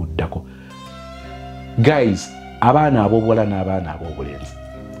mutendera oguddako. Guys, abaana ab'obuwala n'abaana ab'obulenzi,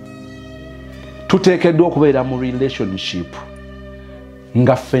 tuteekeddwa okubeera mu relationship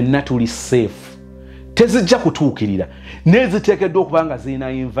nga ffenna tuli safe. Tezijja kutuukirira naye ziteekeddwa okuba nga zirina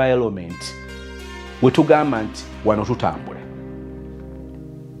environment we tugamba nti wano tutambula.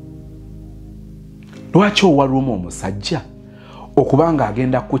 Lwaki owaluma omusajja okuba nga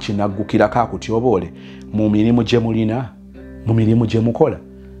agenda kukinaggukirako akutyoboole mu mirimu gye mulina, mu mirimu gye mukola,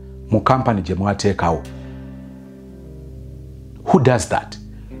 mu kampani gye mwateekawo? Who does that?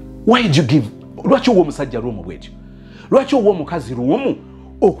 Why did you give? Lwaki owa omusajja lumu bwetyo? Lwaki owa omukazi lumu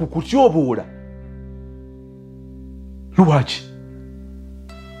okukutyoboola? Lwaki?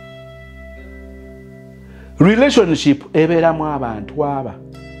 Relationship ebeeramu abantu aba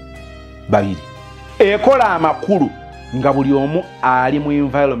babiri ekola amakulu nga buli omu ali mu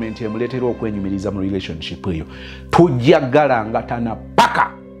environment emuleetera okwenyumiriza mu relationship eyo. Tujjagala nga tana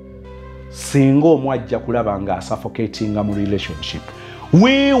paka singa omu ajja kulaba nga asuffocatinga mu relationship.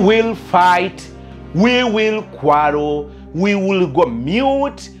 We will fight, we will quarrel, we will go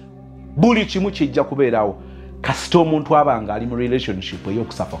mute. Buli kimu kijja kubeerawo kasita omuntu abanga ali mu relationship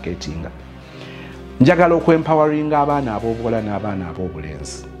ey'okusuffocatinga. Njagala okwempoweringa abaana ab'obuwala n'abaana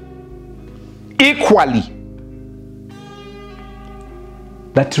ab'obulenzi equally.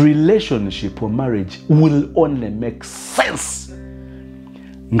 That relationship or marriage will only make sense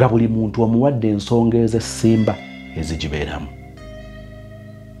nga buli muntu omuwadde ensonga ez'essimba ezigibeeramu.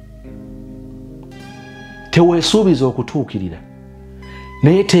 Teweesuubiza okutuukirira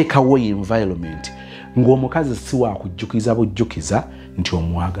naye teekawo environment ng'omukazi si wa kujjukiza bujjukiza nti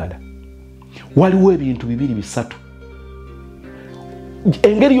omwagala. Waliwo ebintu bibiri bisatu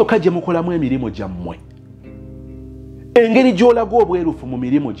engeri yokka gye mukolamu emirimu gyammwe, engeri gy'olaga obwerufu mu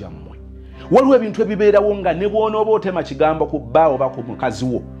mirimu gyammwe. Waliwo ebintu ebibeerawo nga ne bw'onooba otema kigambo ku bba oba ku mukazi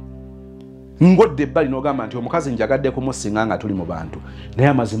wo ng'odda ebbali n'ogamba nti omukazi njagadde kumusinga nga tuli mu bantu, naye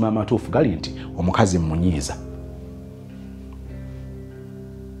amazima amatuufu gali nti omukazi mmunyiiza.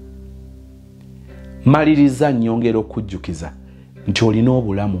 Maliriza nnyongera okujjukiza nti olina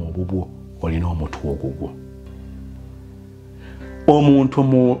obulamu obubwo, olina omutwe ogugwo. Omuntu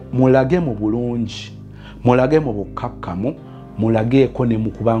mulage mu bulungi, mulage mu bukkakkamu, mulageeko ne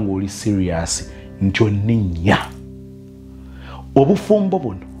mu kubanga oli serious nti onninnya. Obufumbo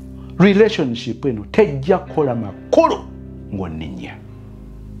buno, relationship eno tejja kukola makulu ng'onninnya.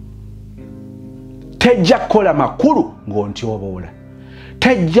 Tejja kukola makulu ng'ontyoboola.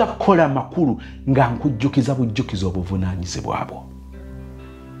 Tejja kukola makulu nga nkujjukiza bujjukiza obuvunaanyizibwa bwo.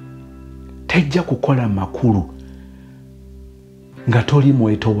 Tejja kukola makulu nga toli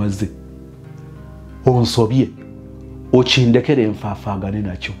mwetowaze, onsobye, okindekere nfaafaagane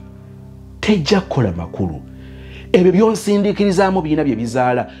nakyo. Tejja kukola makulu. Ebyo byonsindiikirizaamu birina bye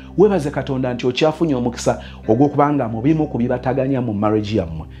bizaala. Weebaze Katonda nti okyafunye omukisa ogw'okubanga mu bimu ku bibataganya mu marriage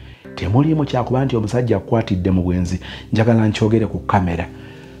yammwe temuliimu kyakuba nti omusajja akwatidde mu bwenzi. Njagala nkyogere ku kamera.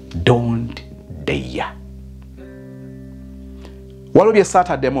 Don't dare. Waliwo bye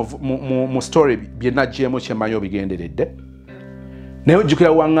saatadde mu story bye najjeemu kye mmanyi obigenderedde. Naye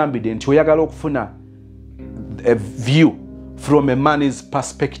ojjukira waŋŋambidde nti oyagala okufuna a view from a man's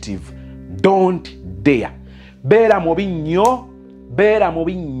perspective. Don't dare. Beera mubi nnyo, beera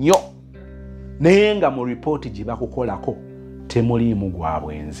mubi nnyo. Naye nga mu ripooti gye bakukolako temuliimu gwa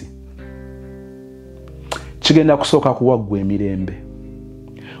bwenzi. kigenda kusooka kuwaggwa emirembe.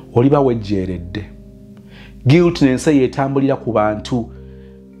 Oliba wejjeeredde. Guilt n'ensi yeetambulira ku bantu.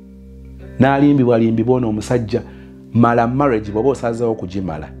 N'alimbibwa ono omusajja mala marriage bw'oba osazeewo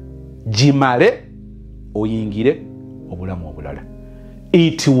okugimala. Gimale oyingire obulamu obulala.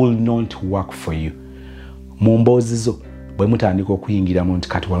 It will not work for you. Mu mboozi zo bwe mutandika okuyingiramu nti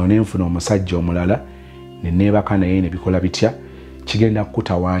kati wano nenfuna omusajja omulala ne neebaka naye ne bikola bitya, kigenda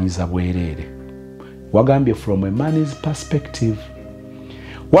kukutawaanyiza bwereere. Wagambye from a man's perspective.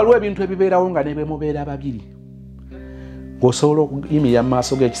 Waliwo ebintu ebibeerawo nga ne bemubeera babiri. Ng'osobola okuyimirira mu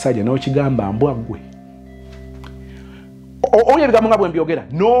maaso g'ekisajja n'okigamba mbwa ggwe. Oyo ebigambo nga bwe mbyogera,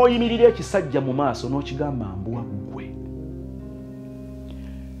 n'oyimirira ekisajja mu maaso n'okigamba mbwa ggwe.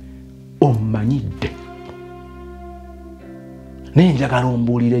 Ommanyidde. Naye njagala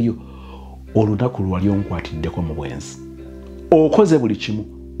ombuulireyo olunaku lwali onkwatiddeko mu bwenzi. Okoze buli kimu,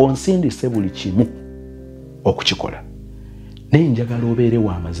 onsindise buli kimu okukikola. Naye njagala obeere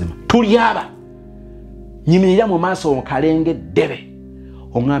wa mazima. Tuli aba. Nyimirira mu maaso onkalenge ddebe.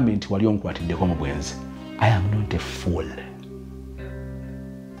 Oŋŋambe nti wali onkwatiddeko mu bwenzi. I am not a fool.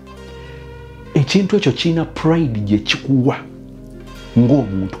 Ekintu ekyo kiina pride gye kikuwa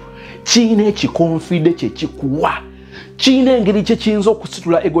ng'omuntu. Kiina ekikonfide kye kikuwa. Kiina engeri kye kiyinza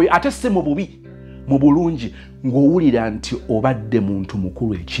okusitula ego ate si mu bubi, mu bulungi, ng'owulira nti obadde muntu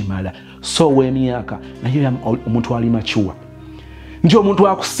mukulu ekimala. So w'emyaka naye omuntu ali makiwa. Nti omuntu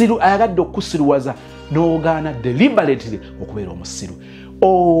ayagadde okukusiruwaza n'ogaana deliberately okubeera omusiru.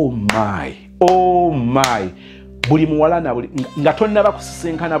 Oh my. Buli muwala na buli nga tonnaba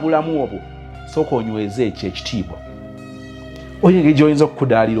kusisinkana bulamu obwo. Sooka onyweze ekyo ekitiibwa. Oyo engeri gy'oyinza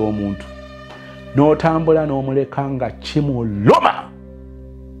okukudaalira omuntu. N'otambula n'omuleka nga kimuluma.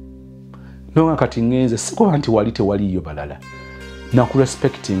 Nonga kati ngenze sikuba nti wali tewaliyo balala.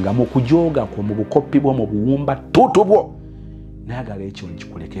 Nakurespectinga mu kujooga kwo, mu bukoppi bwo, mu buwumba tutu bwo. Nayagala ekyo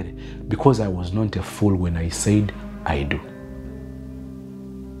nkikulekere. Because I was not a fool when I said I do.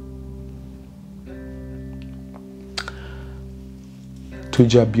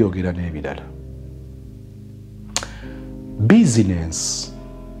 Tujja byogera n'ebirala. Business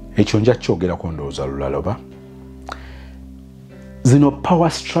ekyo nja kyogerako ndowooza lulala oba. Zino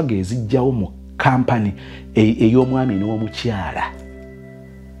power struggle ezijjawo mu kampani ey'omwami n'omukyala.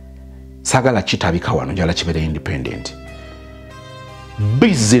 Sagala kitabika wano, njala kibeere independent.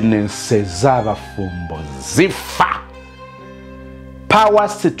 Business ez'abafumbo zifa. Power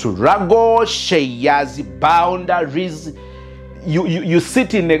struggle, shares, boundaries. You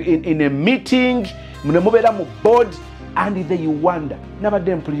sit in a meeting, munemubeera mu board, and then you wonder.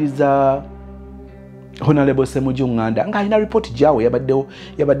 Nabadde mpuliriza Honorable Semuju Nganda nga alina report gyawe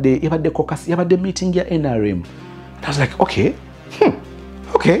yabadde caucus, yabadde meeting ya NRM. And I was like, okay.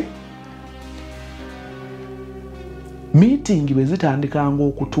 Meeting bwe zitandikanga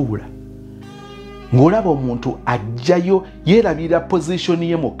okutuula ng'olaba omuntu ajjayo yeerabira position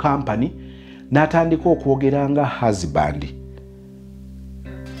ye mu company n'atandika okwogera nga husband.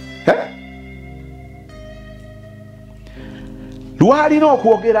 Lwalina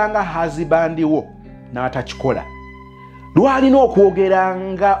okwogera nga husband wo n'atakikola. Lwalina okwogera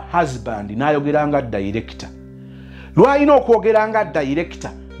nga husband n'ayogera nga director. Lwalina okwogera nga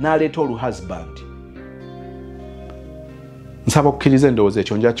director n'aleeta husband. Nsaba okukkiriza endowooza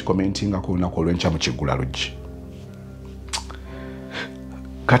ekyo nja kikomentinga ku lunaku olw'enkya mu Kiggula Luggi.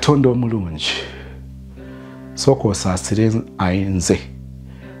 Katonda omulungi, sooka osaasire nze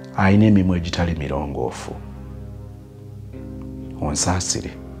alina emimwa egitali mirongoofu.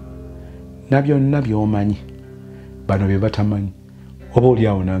 Onsaasire na byonna by'omanyi bano bye batamanyi, oba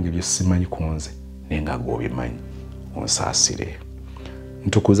oliawo nange bye simanyi ku nze naye nga gw'obimanyi. Onsaasire.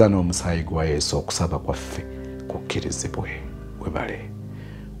 Ntukuza n'omusaayi gwa Yesu okusaba kwaffe kukkirizibwe. Webale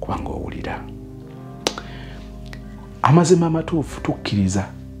kubanga owulira. Amazima amatuufu tukkiriza.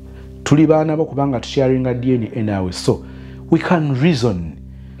 Tuli baana bo kubanga tusharinga DNA naawe, so we can reason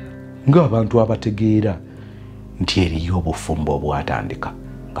ng'abantu abategeera nti eriyo obufumbo obwatandika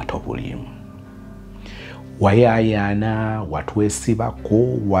nga tobulimu. Wayaayaana,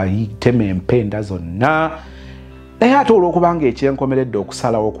 watwesibako, wayitema empenda zonna, naye ate olw'okubanga ekyenkomeredde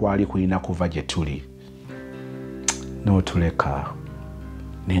okusalawo kwali kulina kuva gye tuli n'otuleka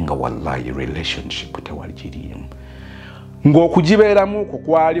naye nga wallahi relationship tewali girimu. Ng'okugibeeramu okwo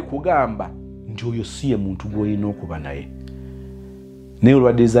kwali kugamba nti oyo si ye muntu gw'olina okuba naye. Naye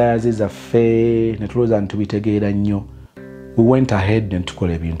olwa desires zaffe ne tulowooza nti tubitegeera nnyo, we went ahead ne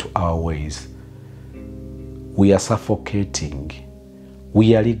tukola ebintu our ways. We are suffocating.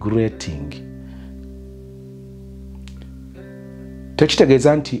 We are regretting.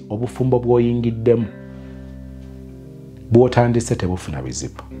 Tekitegeeza nti obufumbo bw'oyingiddemu bw'otandise tebufuna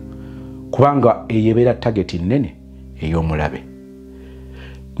bizibu kubanga eyebeera tageti nnene ey'omulabe.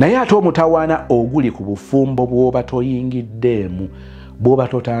 Naye ate omutawaana oguli ku bufumbo bw'oba toyingiddeemu bw'oba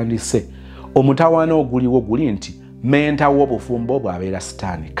totandise, omutawaana oguliwo guli nti menta w'obufumbo bw'abeera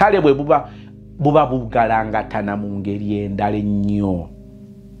sitaani, kale bwe buba bugalangatana mu ngeri endala ennyo.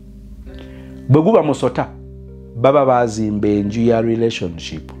 Bwe guba musota baba bazimba enju ya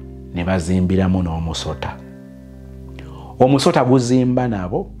relationship ne bazimbiramu n'omusota. Omusota guzimba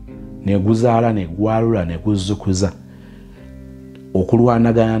nabo ne guzaala ne gwalula ne guzzukuza.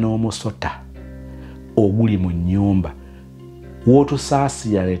 Okulwanagana n'omusota oguli mu nnyumba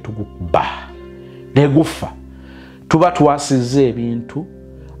w'otusaasira ne tugukuba ne gufa. Tuba twasizza ebintu,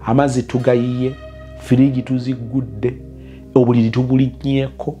 amazzi tugayiye, firigi tuzigudde, obuliri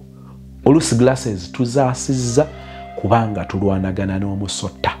tubulinnyeeko, olusi glasses tuzaasizza kubanga tulwanagana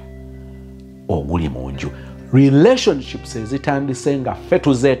n'omusota oguli mu nju. Relationships ezitandise nga ffe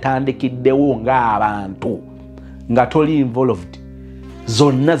tuzeetandikiddewo ng'abantu nga toli involved,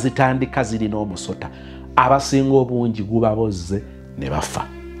 zonna zitandika zirina omusota. Abasinga obungi gubabozze ne bafa.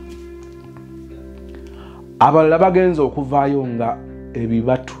 Abalala bagenza okuvaayo nga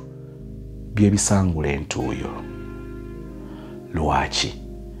ebibatu by'ebisangula entuuyo. Lwaki?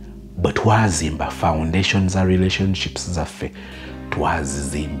 Bwe twazimba foundation za relationships zaffe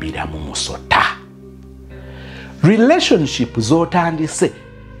twazizimbira mu musota. Relationship z'otandise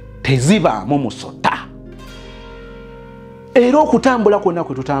tezibaamu musota. Era okutambula kwonna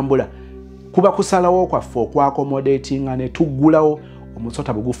kwe tutambula kuba kusalawo kwaffe okwaccommodatinga ne tuggulawo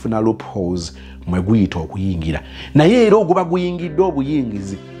omusota bwe gufuna loopholes mwe guyita okuyingira. Naye era oguba guyingidde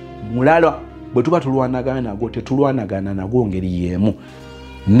obuyingizi mulala bwe tuba tulwanagana nagwo tetulwanagana nagwo ngeri y'emu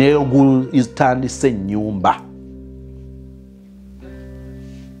ne ogutandise ennyumba.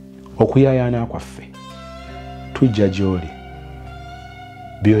 Okuyayaana kwaffe tujja gy'oli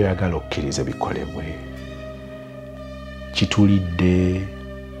by'oyagala okkirize bikolebwe. Kitulidde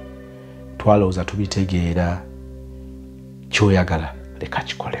twalowooza tubitegeera, ky'oyagala leka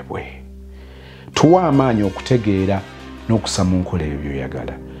kikolebwe. Tuwa amaanyi okutegeera n'okussa mu nkola ebyo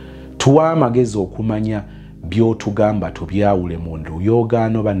by'oyagala. Tuwa amagezi okumanya by'otugamba tubyawule mu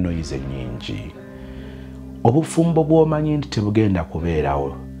nduyoogaano ba noyize nnyingi. Obufumbo bw'omanyi nti tebugenda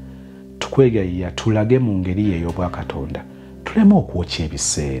kubeerawo, tukwegayirira tulage mu ngeri ey'obwakatonda tuleme okwokya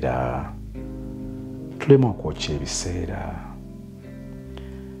ebiseera.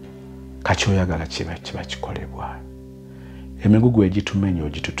 Kakyoyagala kiba kikolebwa. Emigugu egitumenya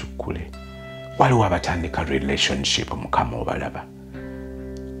ogitutukkule. Waliwo abatandika relationship Mukama obalaba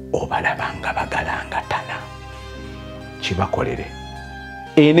nga bagalangatana. Kibakolere.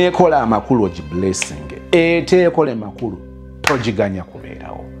 Eneekola amakulu ogiblessing, eteekole makulu togiganya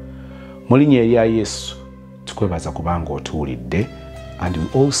kubeerawo. Mu linnya erya Yesu tukwebaza kubanga otuwulidde, and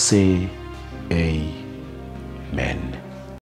we all say amen.